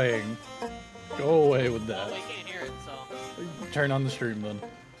music playing. Go away with that. Well, we can't hear it, so. Turn on the stream then.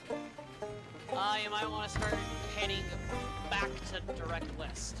 You might want to start heading back to direct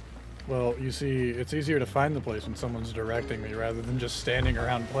west. Well, you see, it's easier to find the place when someone's directing me rather than just standing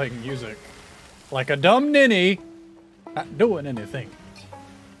around playing music. Like a dumb ninny, not doing anything.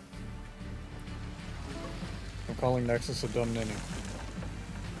 I'm calling Nexus a dumb ninny.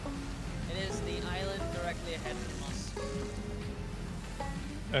 It is the island directly ahead from us.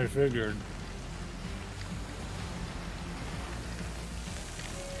 I figured.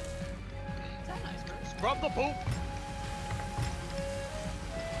 Is that nice, Bruce? Scrub the poop!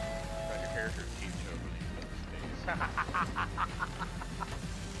 Got your character's teeth over the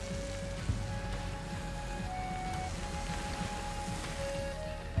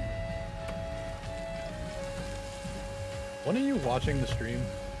When are you watching the stream?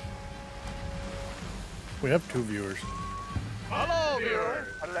 We have 2 viewers. Hello, viewer!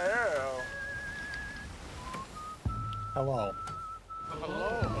 Hello. Hello.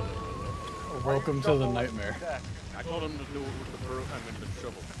 Hello. Welcome to the nightmare. I told him to do it with the broom and the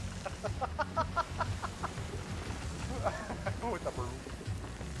shovel. With the broom.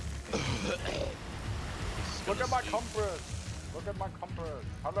 Look at my compass. Look at my compass.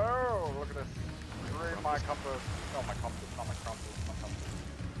 Hello. Look at this. Read my compass. No, my compass. Not my compass. My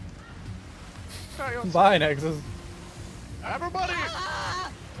compass. Bye, Nexus. Everybody!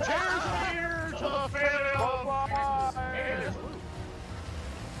 Cheers here to the fate of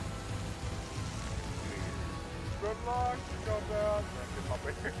Good luck. Go down. Drink my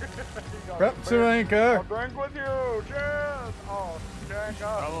beer. Prep to anchor. I'll drink with you. Cheers. Oh, drink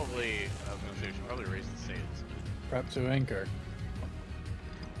up. Probably, I was gonna say, we should probably raise the sails. Prep to anchor.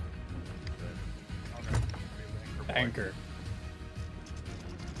 Anchor.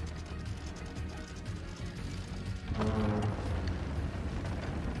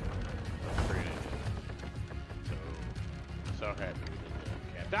 So happy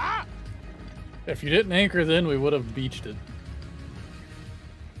we did that. Ah! If you didn't anchor then, we would have beached it.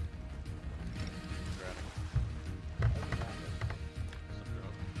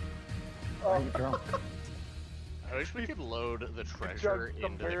 Are you drunk? I wish we could load the treasure Just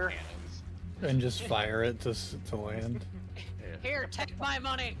some into the beer. cannons. And just fire it to land. Yeah. Here, take my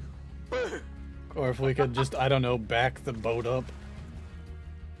money! Or if we could just, I don't know, back the boat up.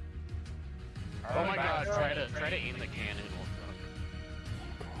 Oh my god, try to aim the cannon while drunk.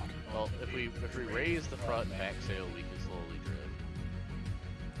 Well, if we raise the front and back sail, we can slowly drift.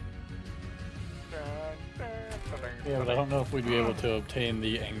 Yeah, but I don't know if we'd be able to obtain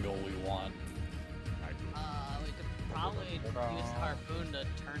the angle we want. We could probably use the harpoon to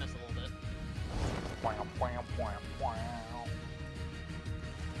turn us a little bit. Wham, wham, wham, wham.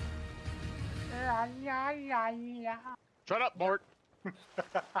 Shut up, Mort!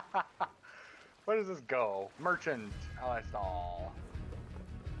 Where does this go? Merchant. I saw.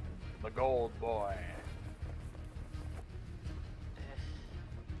 The gold boy.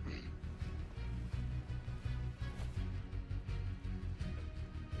 We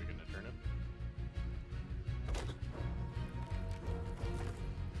gonna turn it?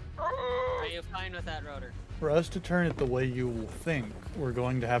 Are you fine with that, Rodor? For us to turn it the way you think, we're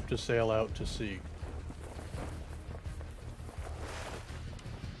going to have to sail out to sea.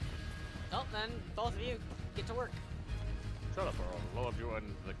 Oh, then both of you get to work. Shut up, or I'll load you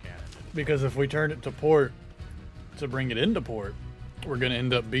in the cannon. Because if we turn it to port, to bring it into port, we're going to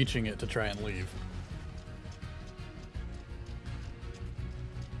end up beaching it to try and leave.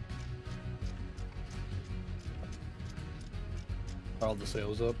 Are all the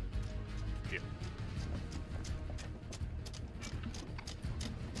sails up? Yeah.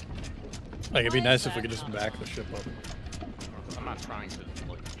 Like, it'd be nice if we could just back the ship up. I'm not trying to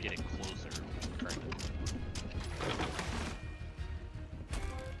like get it closer. I'm trying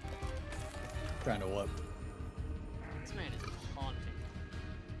Trying to what? This man is haunting.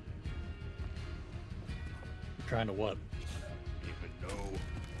 Trying to what? to even know.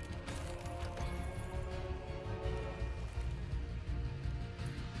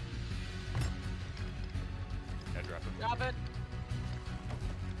 Yeah, drop it. Drop it!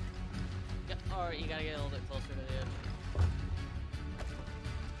 Yep, or you gotta get a little bit closer to the edge.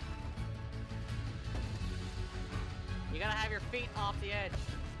 You gotta have your feet off the edge.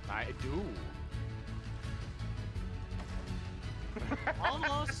 I do.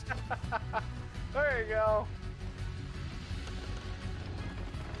 Almost. There you go.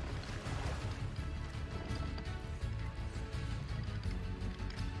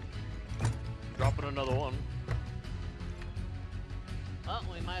 Dropping another one. Oh,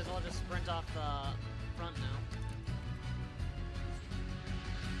 we might as well just sprint off the front now.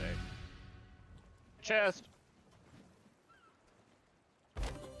 Okay. Chest.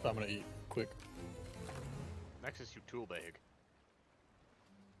 I'm gonna eat quick. Next is your tool bag.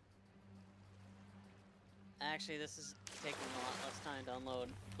 Actually, this is taking a lot less time to unload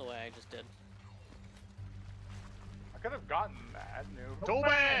the way I just did. I could have gotten that new. Too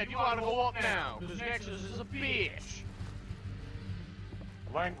bad you want to go up now, because Nexus is a bitch.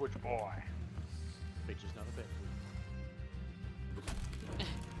 Language boy. Bitch is not a bitch.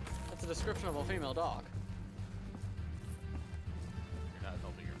 That's a description of a female dog. You're not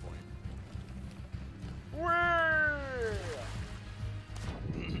helping your point. Whee!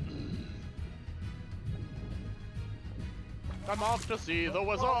 I'm off to see the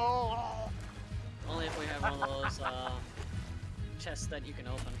whistle. Only if we have one of those chests that you can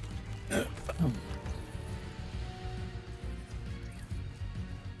open.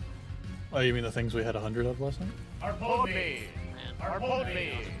 Oh, you mean the things we had 100 of last night? Harpoon me! Man. Harpoon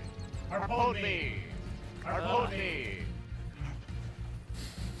me! Harpoon me! Harpoon me!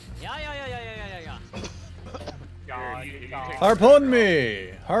 Yeah. God, Here, you God. take- Harpoon me!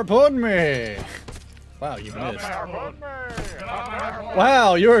 Harpoon me! Wow, you missed. Harpoon me!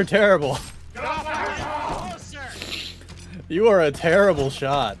 Wow, you are terrible. Closer! You are a terrible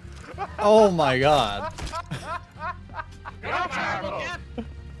shot. Oh my god. You're terrible, Cap!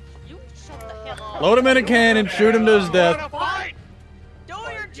 You shut the hell up. Load him in a cannon, shoot him to his death. Do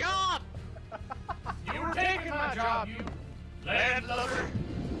your job! You're taking my job, you landlubber!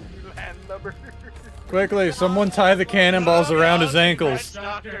 Landlubber. Quickly, someone tie the cannonballs around his ankles.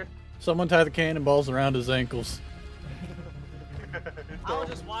 Doctor. Someone tie the cannonballs around his ankles. I'll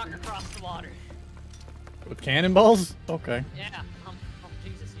just walk across the water. With cannonballs? Okay. Yeah,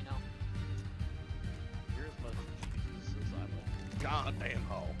 Jesus, you know. You're as much Jesus as I'm a goddamn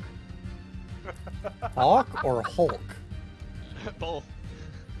Hulk. Hawk or Hulk? Both.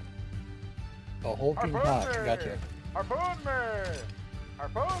 A hulking hawk, gotcha. Harpoon me!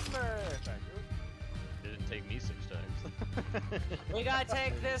 Harpoon me! Thank you. It didn't take me 6 times. We gotta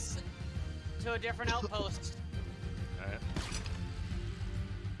take this to a different outpost. Alright.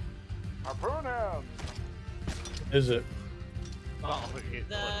 Harpoon him! Is it? Oh, okay.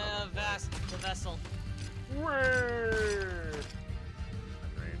 The vessel. Whee! Range.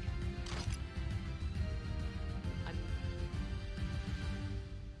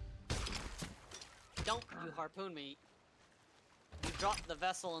 Don't you harpoon me. You dropped the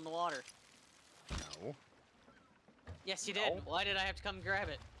vessel in the water. No. Yes, you did. No. Why did I have to come grab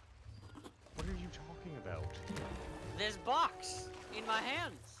it? What are you talking about? This box in my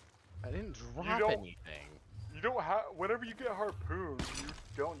hands. I didn't drop don't- anything. You don't have. Whenever you get harpooned, you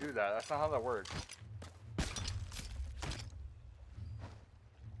don't do that. That's not how that works.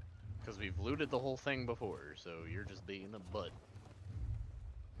 Because we've looted the whole thing before, so you're just being a butt.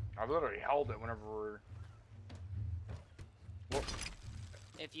 I've literally held it whenever we're. Whoop,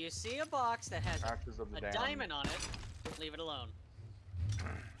 If you see a box that has Ashes of the a Damned. diamond on it, leave it alone.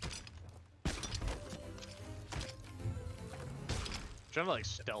 Trying to like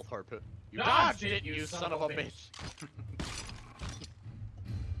stealth harpoon. You dodged it, you son of a bitch!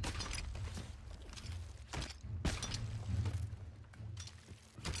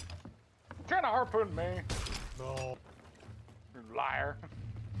 Trying to harpoon me, No. you liar.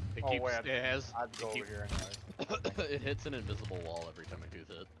 It Oh, keeps. wait, It has. I'd go it over keep- here anyway. it hits an invisible wall every time I do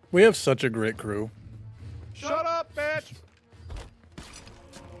that. We have such a great crew. Shut up, bitch!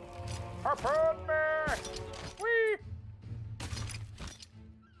 Harpoon me! Whee!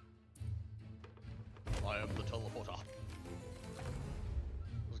 I am the teleporter. I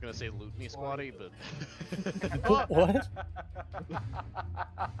was gonna say loot me, squatty, but. What? What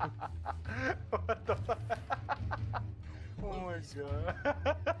the? Oh my god.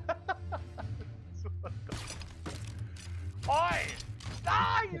 What the? Oi!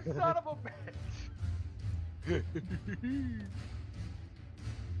 Die, you son of a bitch!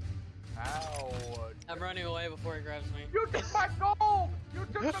 Ow. I'm running away before he grabs me. You took my gold! You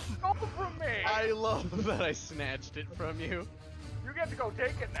took the gold from me! I love that I snatched it from you. You get to go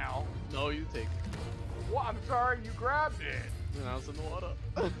take it now. No, you take it. Well, I'm sorry, you grabbed it. And I was in the water.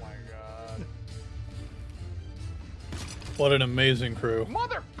 Oh my god. What an amazing crew.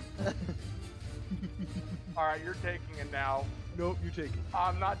 Mother! Alright, you're taking it now. Nope, you take it.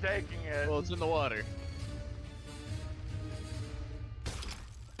 I'm not taking it. Well, it's in the water.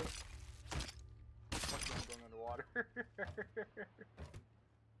 What's going underwater?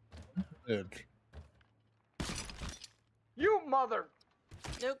 Edge. You mother!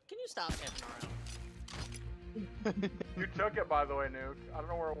 Nuke, can you stop hitting around? You took it, by the way, Nuke. I don't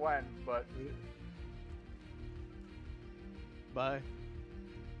know where it went, but... Bye.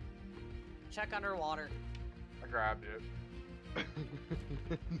 Check underwater. I grabbed it.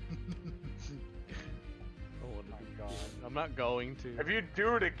 Oh my god. I'm not going to. If you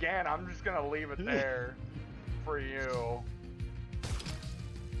do it again, I'm just gonna leave it there for you.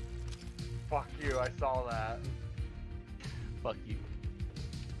 Fuck you, I saw that. Fuck you.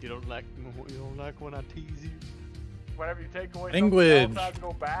 You don't like when I tease you. Whenever you take away Language. something else, I have to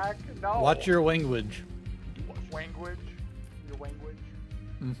go back. No. Watch your language. Wangwage. Your wangwage.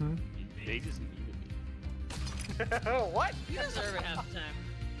 Mm-hmm. They just muted me. What? You deserve it half the time.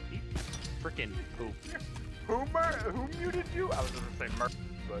 Frickin' poop. Who muted you? I was gonna say Merc,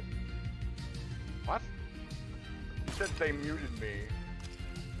 but... What? You said they muted me.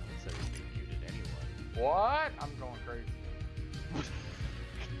 I said they muted anyone. What? I'm going crazy.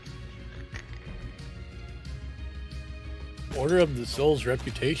 Order of the Soul's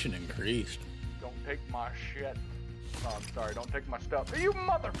reputation increased. Don't take my shit. Oh, I'm sorry, don't take my stuff. You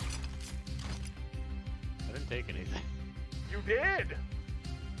mother... I didn't take anything. You did!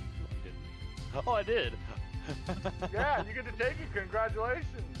 Oh, I did. Yeah, you get to take it. Congratulations.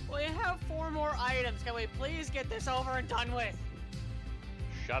 We have 4 more items. Can we please get this over and done with?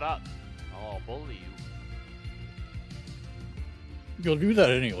 Shut up. I'll bully you. You'll do that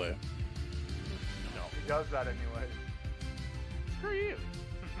anyway. No. He does that anyway. Screw you.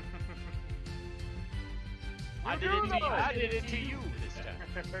 I do did it to you. though. I did it to you this time.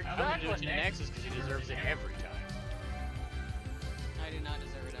 I'm gonna do it to Exactly. Nexus because he deserves it every time. I do not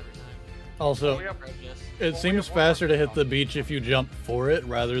deserve it every time. Also, We have- it we seems have one faster to more hit the beach if you jump for it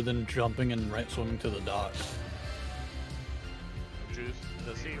rather than jumping and right swimming to the dock. Choose.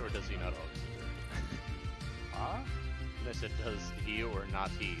 Does he or does he not always deserve it? Huh? And I said, does he or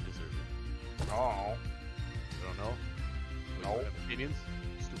not he deserve it? No. You don't know? No. You have opinions?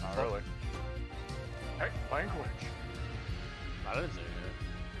 Stupid Not fuck. really. Hey, language. I didn't say that.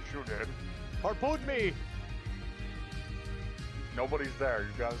 You sure did. Harpoon me! Nobody's there.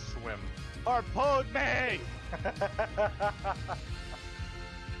 You gotta swim. Harpoon me!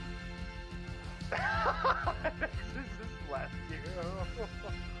 This is left you.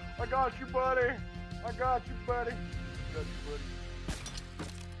 I got you, buddy. I got you, buddy. I got you, buddy.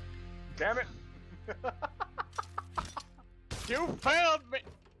 Damn it. You failed me!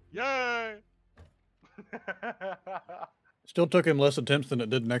 Yay! Still took him less attempts than it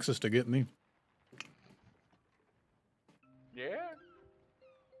did Nexus to get me. Yeah.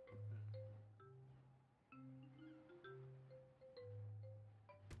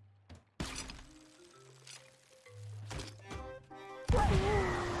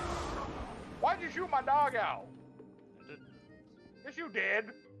 Why'd you shoot my dog out? I didn't. Yes, you did.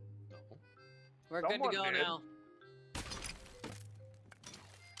 No. We're good Someone to go did. now.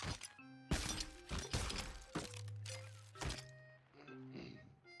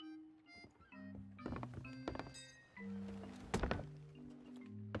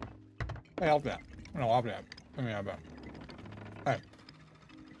 Hey, I'll that. No, I'll that. Let me have that. Hey.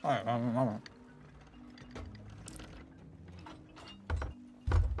 Alright,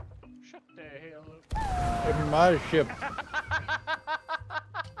 Shut the hell up. Give me my ship.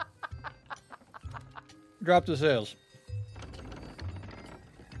 Drop the sails.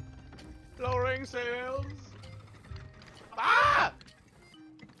 Lowering sails! Ah!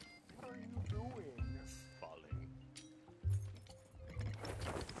 What are you doing? Falling.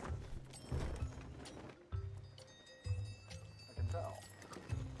 I can tell.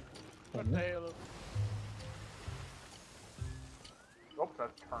 Shut the hell up. Oops,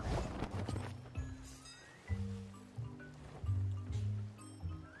 that's turning.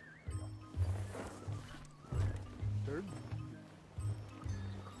 Third.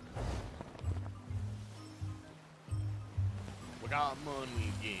 We got money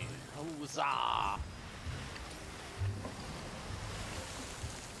again. Huzzah!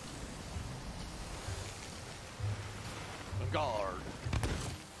 Guard.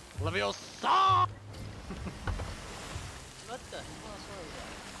 Leviosa! What the hell was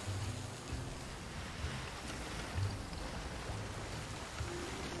that?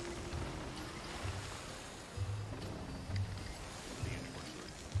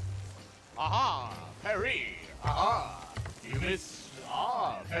 Aha! Parry! Aha! You missed!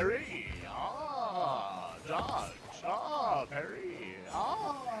 Ah! Parry! Ah! dodge. Oh, parry.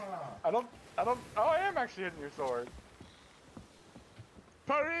 Oh. I don't, oh, I am actually hitting your sword.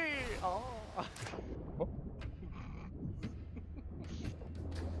 Parry. Oh.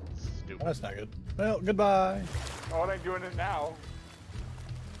 Stupid. That's not good. Well, goodbye. Oh, it ain't doing it now.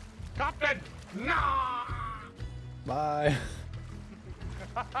 Captain! Nah! Bye.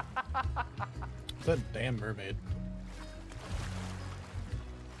 That damn mermaid.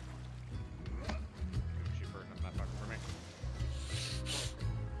 She burned up that fucker for me.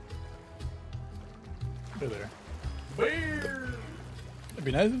 They're there. Weird! It'd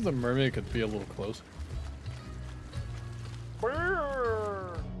be nice if the mermaid could be a little closer.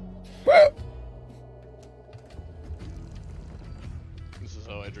 This is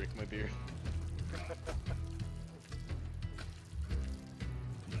how I drink my beer.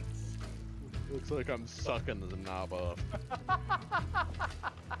 Looks like I'm sucking the knob off.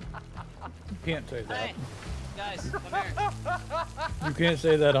 You can't say that. Hey, guys, come here. You can't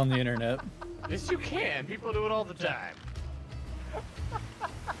say that on the internet. Yes, you can. People do it all the time.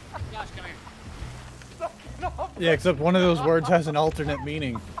 Josh, come here. Yeah, except one of those words has an alternate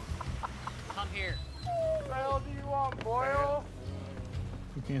meaning. Come here. What the hell do you want, Boyle?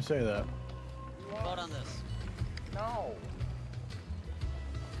 You can't say that. Vote on this. No.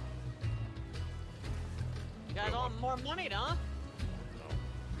 You guys want more money, huh?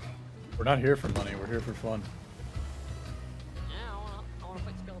 We're not here for money, we're here for fun. Yeah, I wanna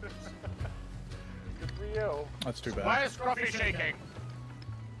fight skeletons. Good for you. That's too Why bad. is Scruffy shaking?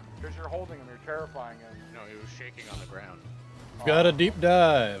 Because you're holding him, you're terrifying him. No, he was shaking on the ground. Got a deep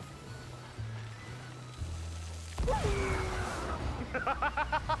dive.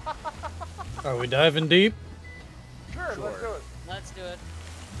 Are we diving deep? Sure, let's do it. Let's do it.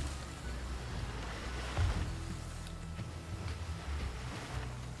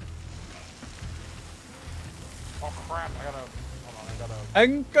 Oh crap, I gotta, hold on, I gotta...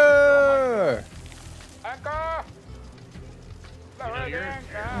 Anchor! Anchor! You know, you're a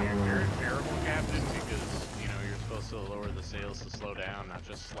Anchor! terrible captain because, you know, you're supposed to lower the sails to slow down, not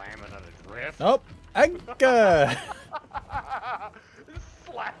just slamming on a drift. Nope. Anchor! Just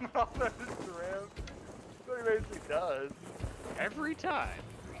slamming off that drift. That's what he basically does. Every time.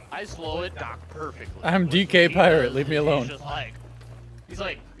 I slow it dock perfectly. I'm What DK he Pirate, does leave me is alone. He's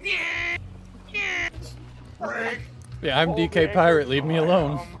like, break. Yeah, I'm DK Pirate, leave me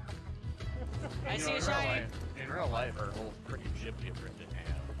alone. I You see know, a shiny. in real life, our whole freaking ship get ripped in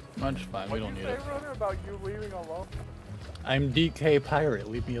half. That's fine, we don't need What it. did you say, Rodor, about you leaving alone? I'm DK Pirate,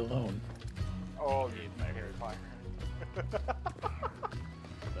 leave me alone. Oh, you Harry Potter. Is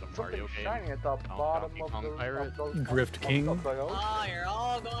that a Mario Something game? shiny at the Donkey bottom of Kong the... Pirate? Drift King? Of the ocean. Oh, you're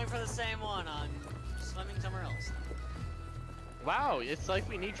all going for the same one. I'm swimming somewhere else. Wow, it's like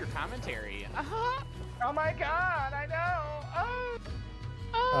we need your commentary. Uh-huh. Oh my god, I know!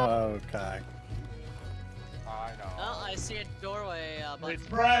 Oh! Okay. I know. Oh, I see a doorway. But It's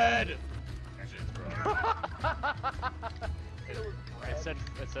bread! Actually, it's grog. It was bread.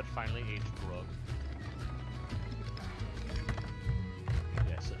 It said finally aged grog.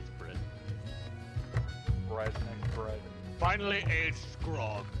 Yeah, it said it's bread. Bread next bread. Finally aged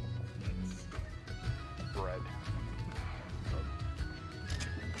grog. Bread.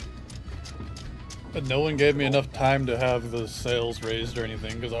 But no one gave me enough time to have the sails raised or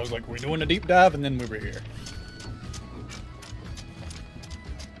anything, because I was like, we're doing a deep dive, and then we were here.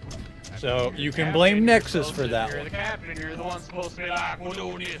 So you can blame Nexus for that You're the one. captain, you're the one supposed to be like, we're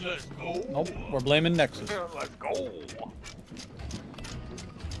doing this, let's go. Nope, we're blaming Nexus. Let's go!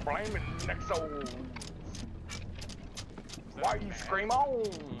 Blaming Nexo! Why you scream on?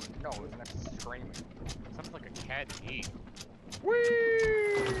 No, it's Nexus screaming. Sounds like a cat eat.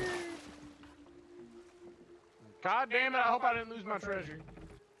 Whee! God damn it, I hope I didn't lose my treasure.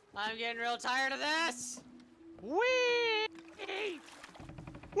 I'm getting real tired of this. Whee!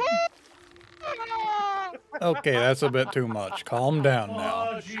 Okay, that's a bit too much. Calm down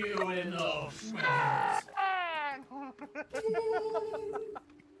now. You in the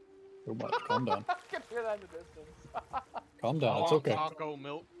Too much. Calm down. I can hear that in the distance. Calm down. It's okay. Taco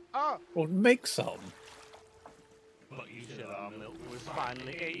milk. Oh, Well, make some. but you said our milk was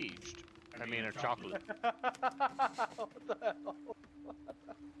finally aged. I mean, a chocolate. What the hell?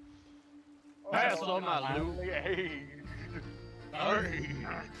 Pass on my loot. Finally aged.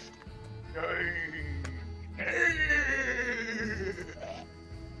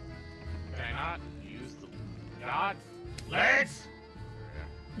 Can I not use the god legs?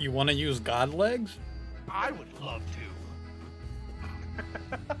 You want to use god legs? I would love to.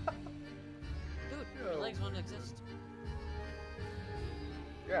 Dude, your legs won't exist.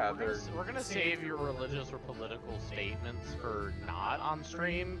 Yeah, we're gonna save your religious or political statements for not on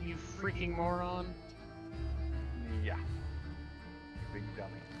stream, you freaking moron. Yeah. Big dummy.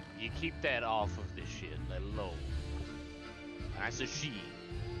 You keep that off of this shit, let alone. I said she.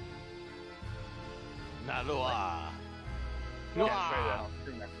 Not Loa. You can't say that on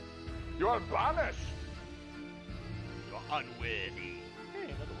stream. You are banished. You're unworthy. Hey,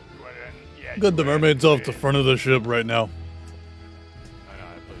 another one. You are in, yeah, Good, the you are mermaid's off the unworthy. front of the ship right now. I know,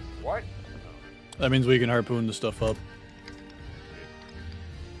 I placed. What? That means we can harpoon the stuff up.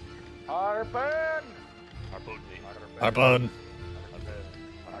 Harpoon! Harpoon me. Harpoon. Harpoon!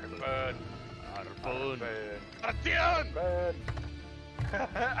 Harpoon.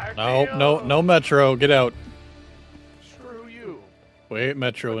 Harpoon! No Metro, get out. Screw you. We ain't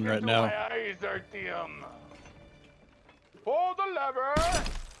Metroing right now. My eyes, Artyom. Pull the lever!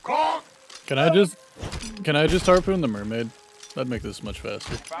 Conk! Can I just harpoon the mermaid? That'd make this much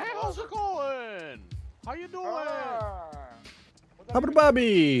faster. Hey, how's it going? How you doing? Hubba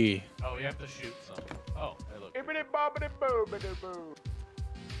Bobby! Oh, we have to shoot some. Oh, hey, look. Ibbity bobbity boo biddy boo.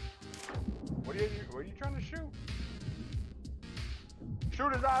 What are you trying to shoot?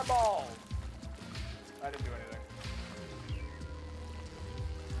 Shoot his eyeballs! I didn't do anything.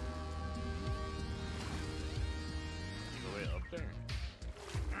 The way up there.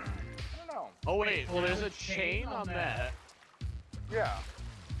 I don't know. Oh wait, well there's a chain on that. Yeah.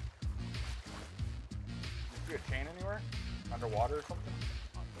 See a chain anywhere? Underwater or something?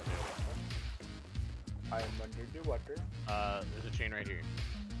 I am under the water. There's a chain right here.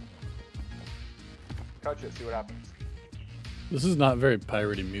 Touch it, see what happens. This is not very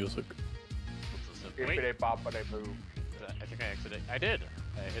piratey music. Let's listen. Wait, Ibbity bobbity boo. I think I exited. I did.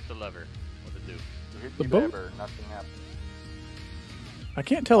 I hit the lever. What'd it do? You hit The the boat? lever, nothing happened. I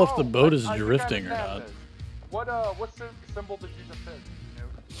can't tell if the boat is I think I drifting or understand not. this. What's the symbol that you just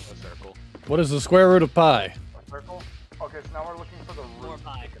hit? A circle. What is the square root of pi? A circle? Okay, so now we're looking for the More root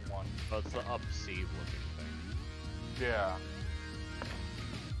pie. looking one. Oh, it's the up sea looking thing. Yeah.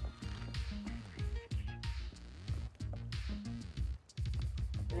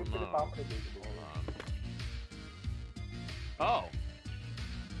 Oh no. Ibbity bobbity boo. Hold on. Oh!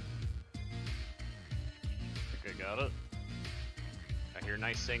 Think I got it. I hear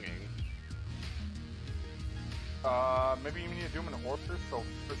nice singing. Maybe you need to do them in order, so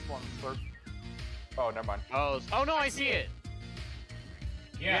first one start. Oh, never mind. Oh, oh no, I see it!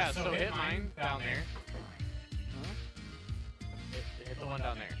 Yeah, so hit mine down there. Hit the one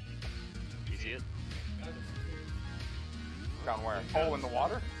down there. You see it? Down where? Oh, in the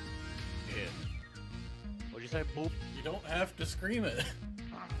water? Yeah. What'd you say? Boop. You don't have to scream it.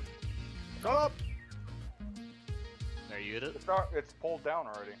 Go up! There, you hit it? It's pulled down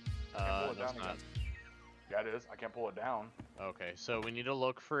already. Pull it No, it's down not. again. Yeah, it is. I can't pull it down. Okay, so we need to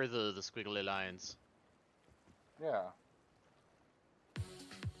look for the squiggly lines. Yeah.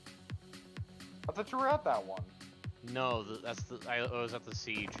 I thought you were at that one. No, I was at the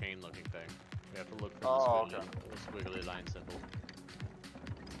sea chain looking thing. We have to look for Oh, the, okay. the squiggly line symbol.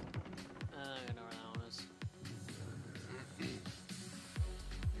 I know where that one is. You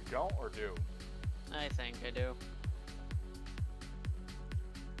don't or do? I think I do.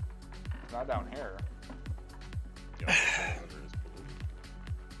 It's not down here.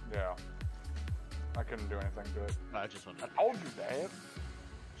 Yeah. I couldn't do anything to it. I just want to. I told you, Dad.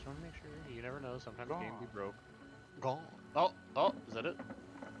 Just want to make sure. You never know. Sometimes Gone. game be broke. Gone. Oh, is that it?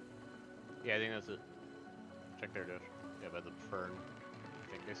 Yeah, I think that's it. Check there, Josh. Yeah, by the fern.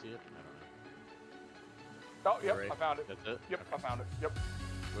 I think I see it. I don't know. Oh, yep, Right. I found it. That's it. Yep, I found it. Yep.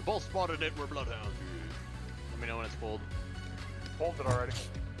 We both spotted it. We're bloodhounds. Let me know when it's pulled. Pulled it already.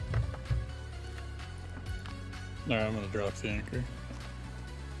 Alright, I'm gonna drop the anchor.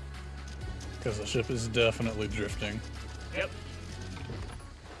 Because the ship is definitely drifting. Yep.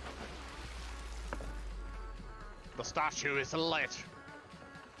 The statue is lit.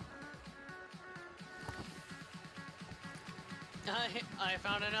 I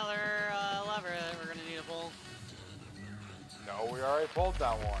found another lever that we're gonna need to pull. No, we already pulled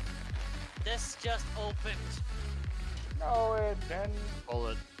that one. This just opened. No, it didn't. Pull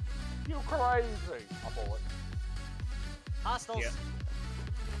it. You crazy. I'll pull it. Hostiles. Yeah.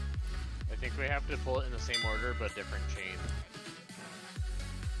 I think we have to pull it in the same order, but different chain.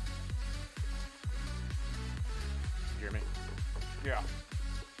 You hear me? Yeah.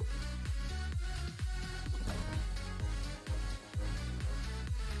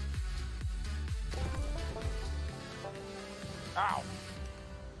 Ow.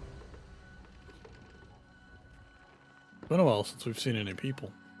 It's been a while since we've seen any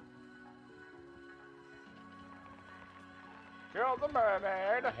people. Kill the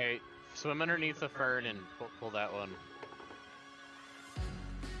mermaid. Hey, swim underneath the fern and pull that one.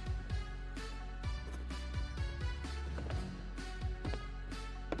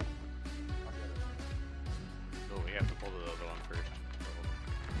 Oh, we have to pull the other one first.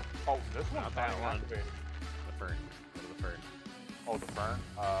 Oh, this one's Not that one. activated. The fern. Go to the fern. Oh, the fern?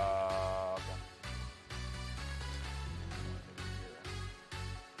 Okay.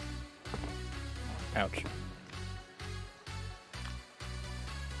 Ouch.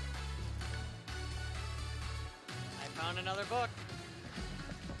 I found another book.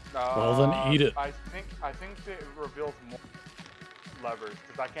 Well, then eat it. I think it reveals more levers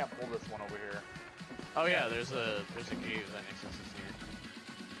because I can't pull this one over here. Oh yeah, there's a cave that makes sense here.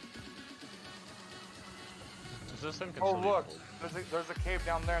 Is this one Oh look, there's a cave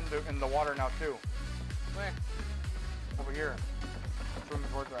down there in the water now too. Where? Over here. I'm swimming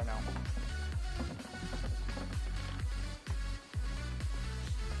towards it right now.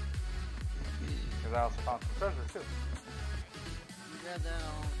 Because I also found some treasure too. You grab that,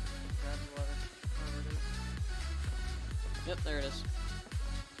 I'll grab the water. Wherever it is. Yep, there it is.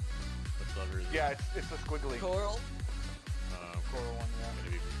 Which lever is it? Yeah, it's a squiggly Coral? coral one,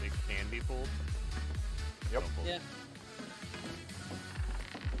 yeah. It can be pulled? Yep. Don't pull Yeah. it.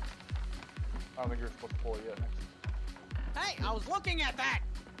 I don't think you're supposed to pull it yet next. Hey, I was looking at that!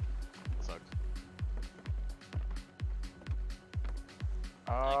 Sucks.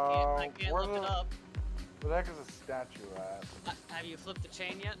 I can't where look it the- up. Where the heck is the statue at? Have you flipped the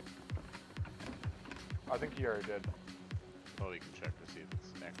chain yet? I think he already did. Well, we can check to see if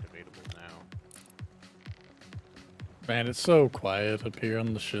it's activatable now. Man, it's so quiet up here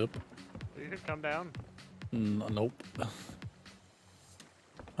on the ship. You can come down. Nope. I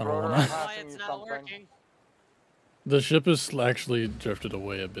don't Rodor, wanna. I'm Why passing it's you not something. working? The ship is actually drifted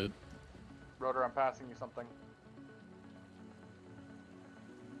away a bit. Rodor, I'm passing you something.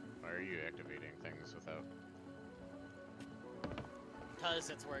 Why are you activating things without? Because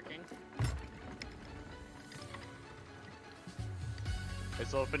it's working.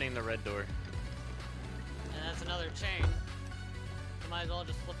 It's opening the red door. And that's another chain. You might as well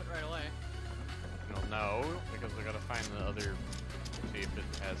just flip it right away. No, because we gotta find the other. See if it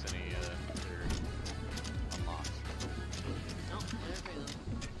has any other unlocks. No, there's me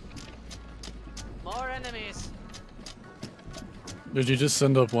though. More enemies! Did you just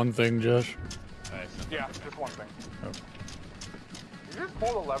send up one thing, Josh? Yeah, just one thing. Oh. Did you just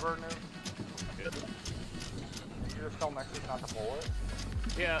pull the lever, Noob? Good. Did you just tell Nexus not to pull it?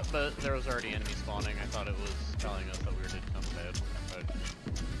 Yeah, but there was already enemy spawning. I thought it was telling us that we did come dead, but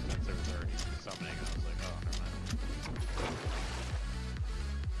since there was already summoning, I was like, oh, never mind.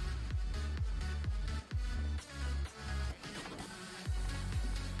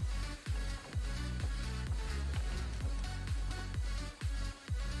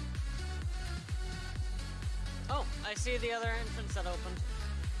 Oh, I see the other entrance that opened.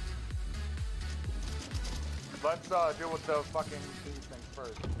 Let's deal with the fucking these things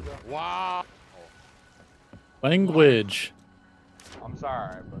first. Yeah. Wow! Language. I'm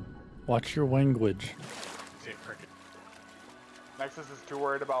sorry, but Watch your language. See a cricket. Nexus is too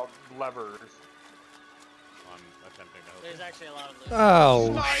worried about levers. I'm attempting to help. There's actually a lot of loot.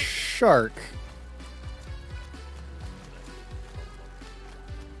 Oh, shark.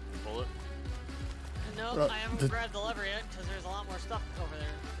 Pull it. No, I haven't grabbed the lever yet because there's a lot more stuff over there.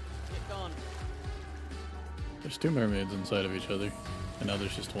 Get going. There's two mermaids inside of each other, and now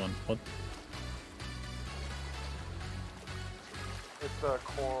there's just one. What? It's the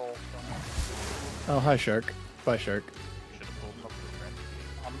coral from... Oh, hi, shark. Bye, shark. Should have pulled up the red.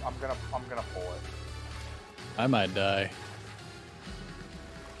 I'm gonna pull it. I might die.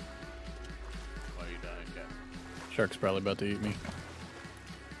 Why you dying, Cap? Shark's probably about to eat me.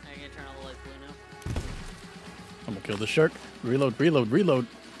 I can turn all the lights blue now. I'm gonna kill the shark. Reload, reload, reload.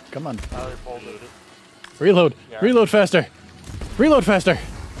 Come on. I already pulled it. Reload. Yeah. Reload faster. Reload faster.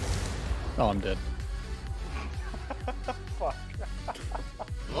 Oh, I'm dead. Fuck.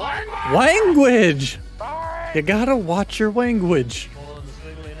 Language! Sorry! You gotta watch your language. Pull in the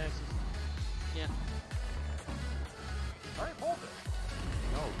squiggly nexus. Yeah. I already pulled it.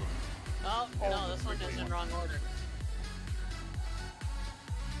 No. Oh, no, this one is in wrong order.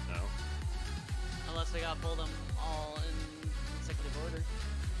 No. Unless we got pulled them all in consecutive order.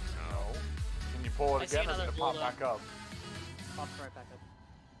 No. Can you pull it I see again or another did it pop pull, back up? Popped right back up.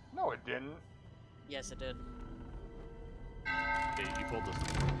 No, it didn't. Yes, it did. Okay, you pulled this.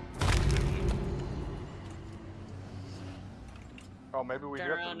 Oh, maybe we Turn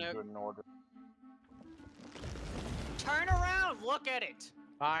did around, do Nook. it in order. Turn around! Look at it!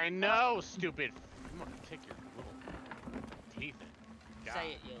 I know, stupid. I'm gonna kick your little teeth in. God.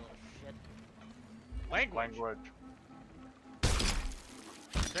 Say it, you little shit. Language.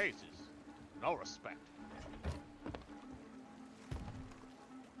 Jesus. No respect.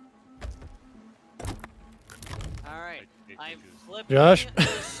 Alright, I'm flipping Josh? the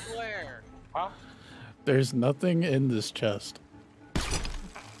square. Huh? There's nothing in this chest.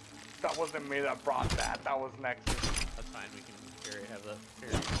 That wasn't me that brought that. That was Nexus. That's fine. We can carry have that.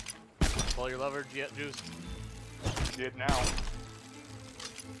 Here. Pull your lever, juice. Did now.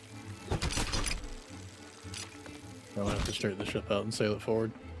 I'm gonna have to straighten the ship out and sail it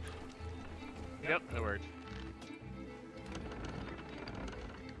forward. Yep, that worked.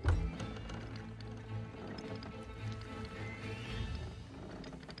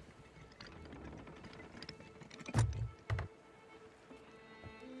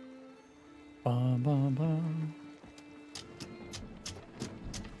 Bum, bum, bum.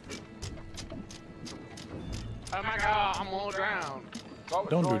 Oh my god, I'm gonna drown. Oh, it's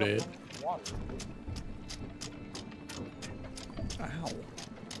Don't do going up that. in the water. Ow.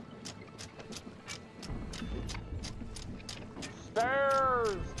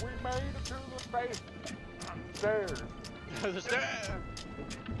 Stairs! We made it to the space. Stairs. The stairs.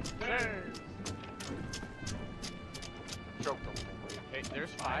 Stairs. Choked them. Hey,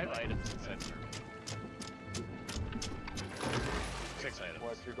 there's 5 items inside here. 6 items.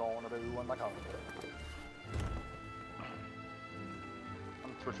 What you gonna do when I come? I'm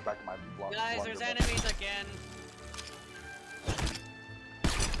gonna switch back to my block. Guys, there's enemies again.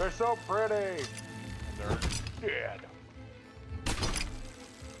 They're so pretty. And they're dead.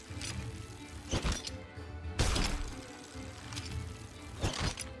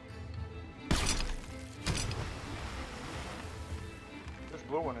 This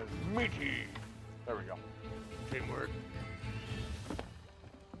blue one is meaty. There we go. Teamwork.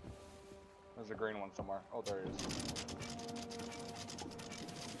 There's a green one somewhere. Oh, there he is.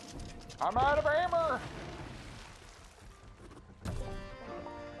 I'm out of hammer. That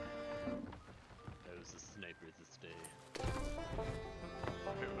was a sniper this day. It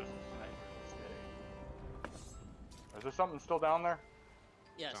was a sniper this day. Is there something still down there?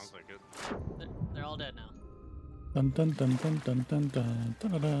 Yes, Sounds like it. they're all dead now. Dun dun dun dun dun dun dun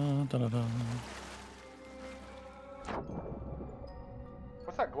dun dun dun dun.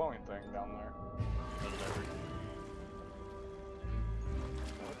 What's that glowing thing down there?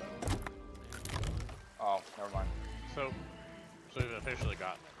 Oh, never mind. So we've officially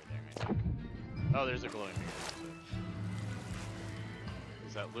gotten everything, I think. Oh, there's a glowing thing.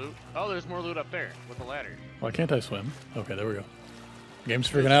 Is that loot? Oh, there's more loot up there with the ladder. Why can't I swim? Okay, there we go. Game's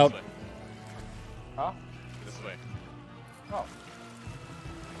This freaking out. way. Huh? This way. Oh.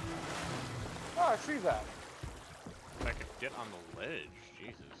 Oh, I see that. If I could get on the ledge,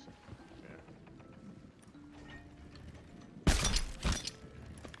 Jesus.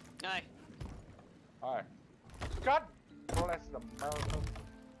 Yeah. Hi. Hi. God bless America.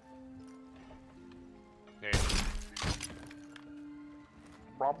 Hey,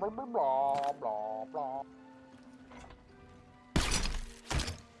 Blah, blah, blah, blah, blah, blah.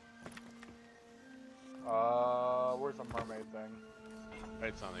 Where's the mermaid thing?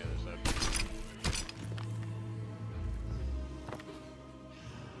 it's on the other side.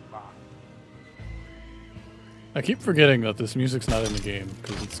 Ah. I keep forgetting that this music's not in the game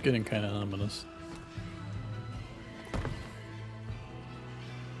because it's getting kind of ominous.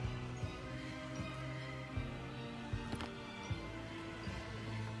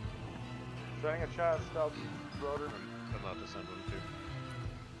 Sending a chest out, Rodor. I'm about to send one too.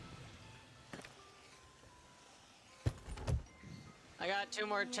 I got 2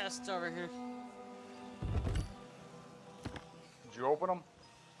 more chests over here. Did you open them?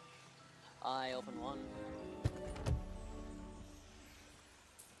 I opened one.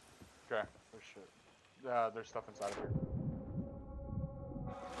 Okay. Oh shit. There's stuff inside of here.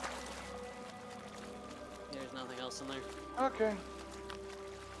 There's nothing else in there. Okay.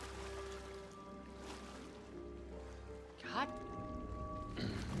 God.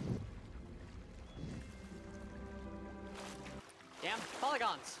 Damn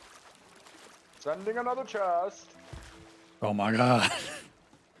polygons. Sending another chest. Oh my god.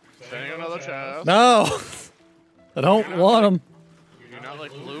 Sending another chest. No! I don't want them. You do not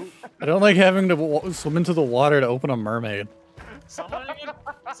like loot? I don't like having to swim into the water to open a mermaid. Someone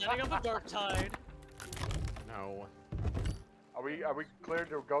setting up a dark tide. No. Are we cleared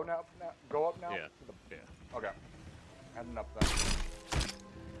to go now? Go up now? Yeah. Yeah. Okay. Heading up then.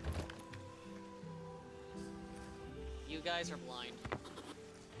 You guys are blind.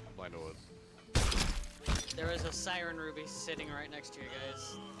 I'm blind to wood. There is a siren ruby sitting right next to you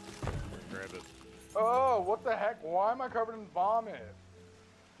guys. Grab it. Oh, what the heck? Why am I covered in vomit?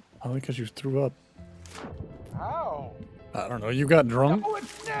 Only because you threw up. How? I don't know. You got drunk. Oh,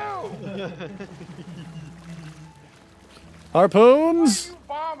 it's new! Harpoons. You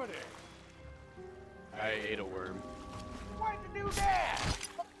vomiting? I ate a worm. Why'd you do that?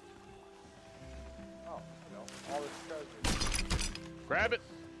 Oh, no. All this treasure. Grab it!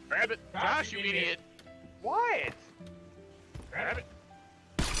 Grab it! Josh, you idiot! What? Grab it!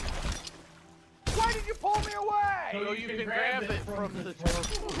 Why did you pull me away? So you can grab it from the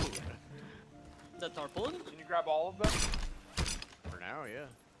tarpoon. The tarpaulin? Can you grab all of them? For now, yeah.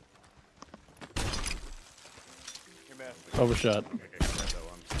 You missed. Overshot. Okay, grab that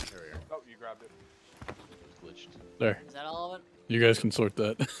one. There we go. Oh, you grabbed it. It's glitched. There. Is that all of it? You guys can sort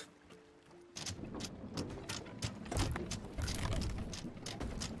that.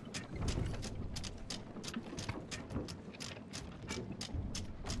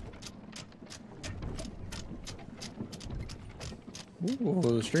 Ooh,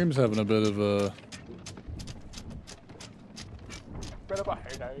 the stream's having a bit of a... Bit of a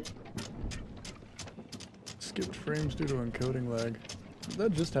heyday. Skipped frames due to encoding lag. Did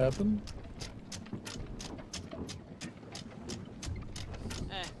that just happen?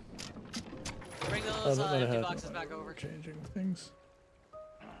 Eh. Bring Oh, those that might have empty happened. boxes back over. Changing things.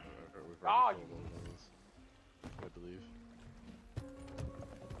 We've Ah, already you- pulled one of those, I believe.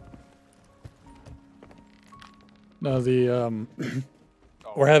 No, the,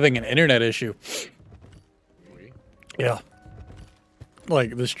 Oh. we're having an internet issue. We? Yeah.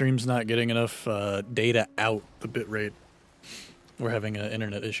 Like, the stream's not getting enough data out the bitrate. We're having an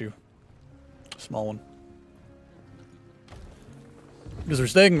internet issue. Small one. Because we're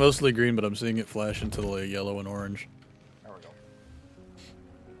staying mostly green, but I'm seeing it flash into like yellow and orange. There we go.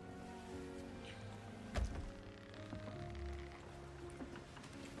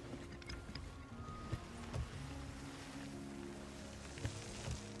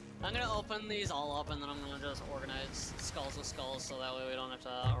 I'm gonna open these all up and then I'm gonna just organize skulls with skulls so that way we don't have to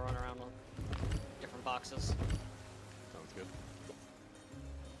run around with different boxes. Sounds good.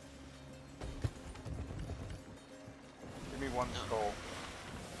 Give me one skull.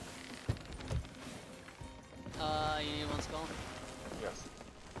 You need one skull? Yes.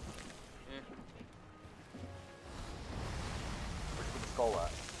 Here. Where'd you put the skull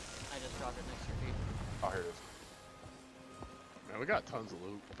at? I just dropped it next to your feet. Oh, here it is. Man, we got tons of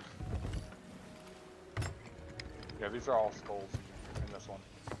loot. Yeah, these are all skulls in this one.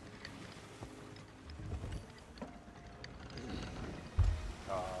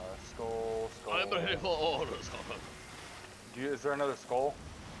 Skull. I'm ready for orders. Is there another skull?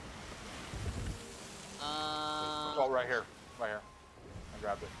 Oh, right here. Right here. I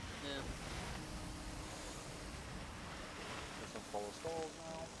grabbed it. Yeah. This one's full of skulls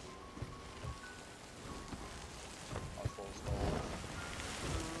now. One's full of skulls.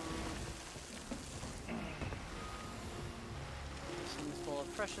 This one's full of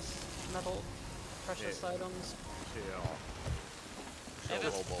precious metal, precious items. Yeah.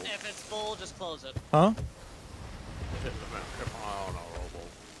 If it's full, just close it. Huh? Come on, Robo.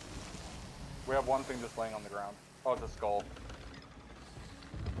 We have one thing just laying on the ground. Oh, it's a skull.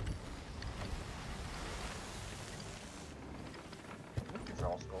 I think these are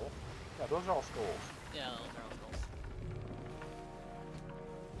all skulls. Yeah, those are all skulls. Yeah, those are all skulls.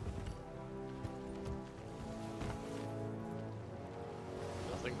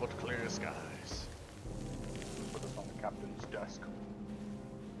 Nothing but clear skies. Put this on the captain's desk.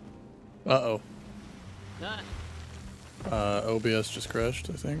 Uh-oh. Nah. OBS just crashed,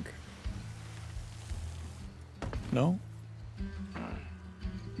 I think. No?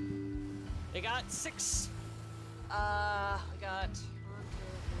 We got 6. We got 1, 2,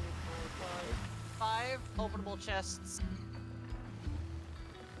 3, 4, 5 openable chests.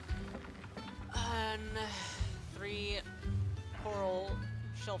 And 3 coral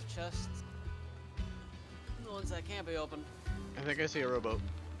shelf chests. The ones that can't be opened. I think I see a rowboat.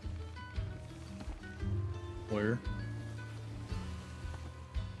 Where?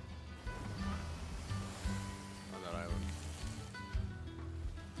 On that island.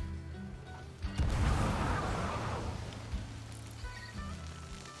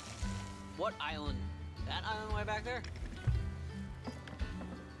 What island? That island way back there?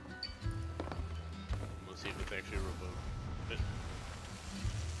 Let's see if it's actually a rowboat.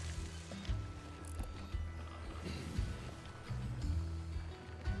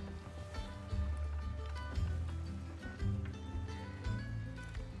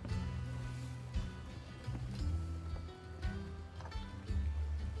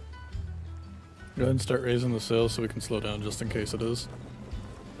 Go ahead and start raising the sails so we can slow down just in case it is.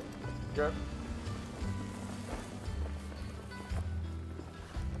 Good.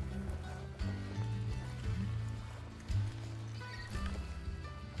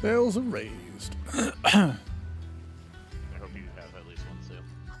 Sails are raised. I hope you have at least one sail.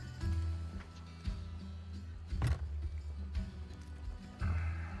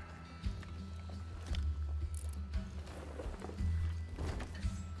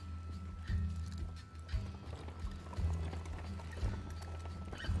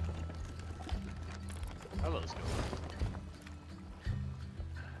 Hello, let's go.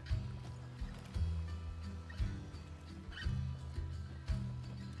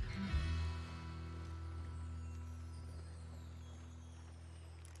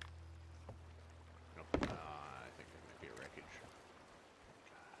 Nope. I think there might be a wreckage.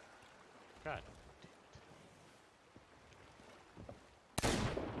 God.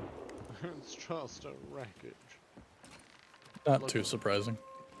 It's just a wreckage. Not too surprising.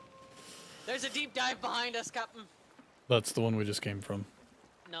 There's a deep dive behind us, Captain. That's the one we just came from.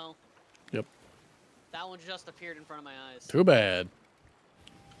 No. Yep. That one just appeared in front of my eyes. Too bad.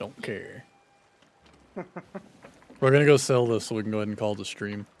 Don't care. We're gonna go sell this so we can go ahead and call the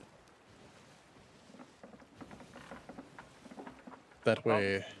stream. That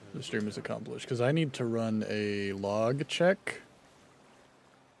way the stream is accomplished. Because I need to run a log check.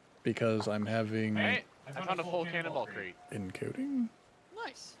 Because I'm having Hey, I found a full cannonball crate. encoding.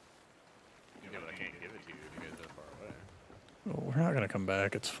 Nice. Yeah, but I can't give it to you if you guys are far away. Oh, we're not gonna come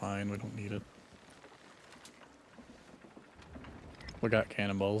back. It's fine. We don't need it. We got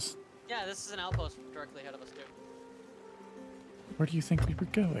cannonballs. Yeah, this is an outpost directly ahead of us, too. Where do you think we were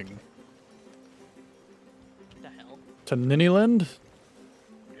going? What the hell? To Ninnyland?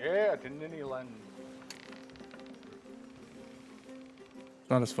 Yeah, to Ninnyland. It's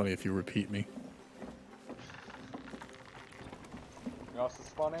not as funny if you repeat me. You know what's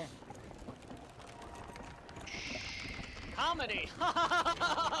funny? Comedy!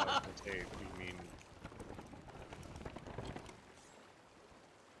 Hey, you mean...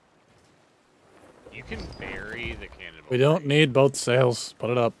 You can bury the cannonball. We don't need both sails. Put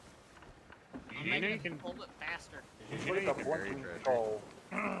it up. You know you can... A little bit faster. You Put know it you up can one bury thing treasure. called...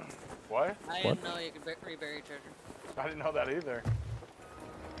 What? I didn't know you could rebury treasure. I didn't know that either.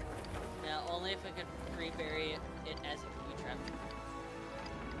 Yeah, only if we could rebury it as a booby trap.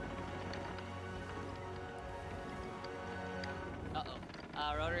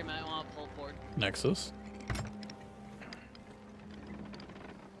 Uh-oh. Rotary might want to pull forward. Nexus.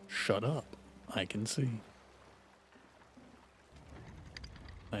 Shut up. I can see.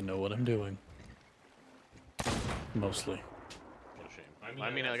 I know what I'm doing. Mostly. What a shame. I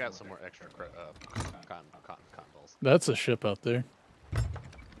mean, I got some more extra cotton balls. That's a ship out there.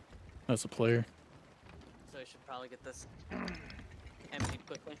 That's a player. So we should probably get this emptied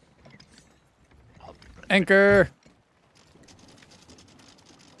quickly. Anchor!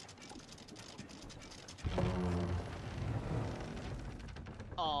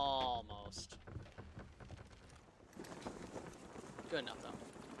 Almost. Good enough,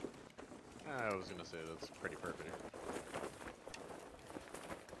 though. I was gonna say that's pretty perfect.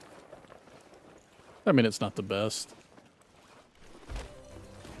 I mean, it's not the best.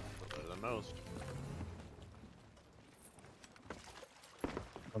 Better than most.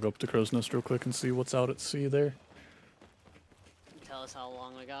 I'll go up to Crow's Nest real quick and see what's out at sea there. Tell us how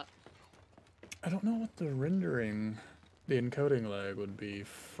long we got. I don't know what the rendering, the encoding lag would be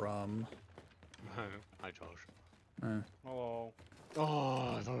from. Hi, Josh. Hello.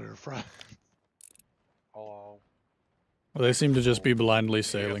 Oh, I thought we were friends. Hello. Well, they seem to just be blindly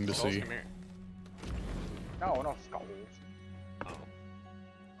sailing to sea. Come here. No, no skulls. Oh.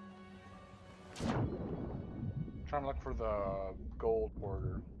 Trying to look for the gold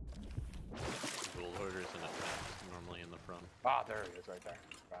border. Gold hoarders in it. Normally in the front. Ah, there he is, right there.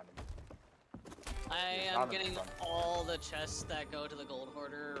 Found him. I Not am in getting front. all the chests that go to the gold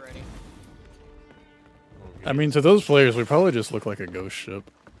hoarder ready. I mean, to those players, we probably just look like a ghost ship.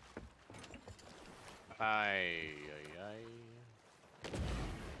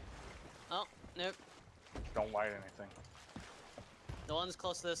 Oh, nope. Don't light anything. The ones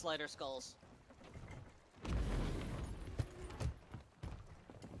close to this light are skulls.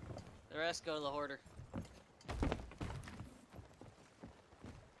 The rest go to the hoarder.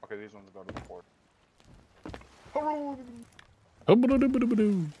 Okay, these ones go to the port.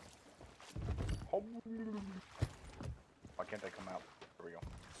 Hubba-dubba-dubba-doo. Why can't they come out? There we go.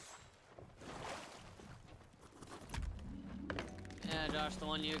 Yeah, Josh, the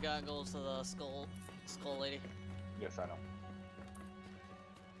one you got goes to the skull lady. Yes, I know.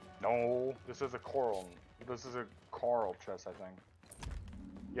 No, this is a coral. This is a coral chest, I think.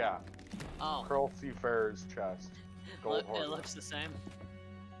 Yeah, Oh, Curl Seafarer's chest. Gold it looks the same.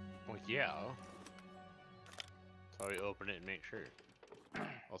 Well, yeah. So we open it and make sure.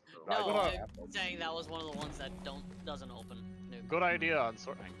 Also, No, Good I'm saying that was one of the ones that doesn't open. Nuke. good idea on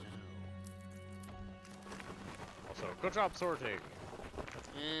sorting. Also, good job sorting.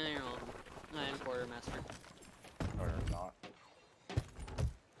 You're welcome. I am quartermaster. No, you're not.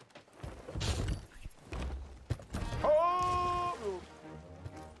 Oh!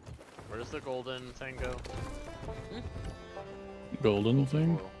 Where's the golden thing go? Golden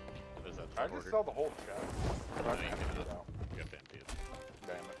thing? Is that I just ordered? saw the whole chest. I'm not No, you gonna cannot. empty it out. You have to empty it.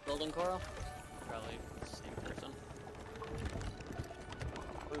 Damn it. Golden coral? Probably the same person.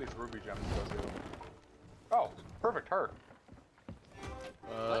 What do these ruby gems go do? Oh, perfect heart.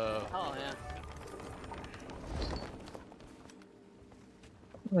 Oh, yeah.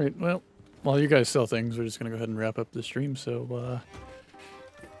 Alright, well, while you guys sell things, we're just gonna go ahead and wrap up the stream, so,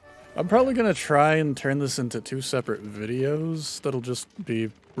 I'm probably gonna try and turn this into 2 separate videos that'll just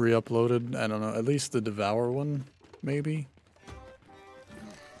be re-uploaded. I don't know, at least the Devour one, maybe?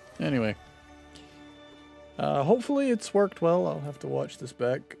 Anyway. Hopefully it's worked well. I'll have to watch this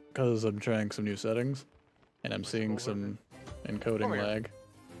back, because I'm trying some new settings, and I'm seeing some encoding lag.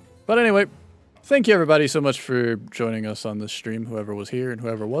 But anyway, thank you everybody so much for joining us on this stream, whoever was here and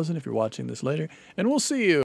whoever wasn't, if you're watching this later, and we'll see you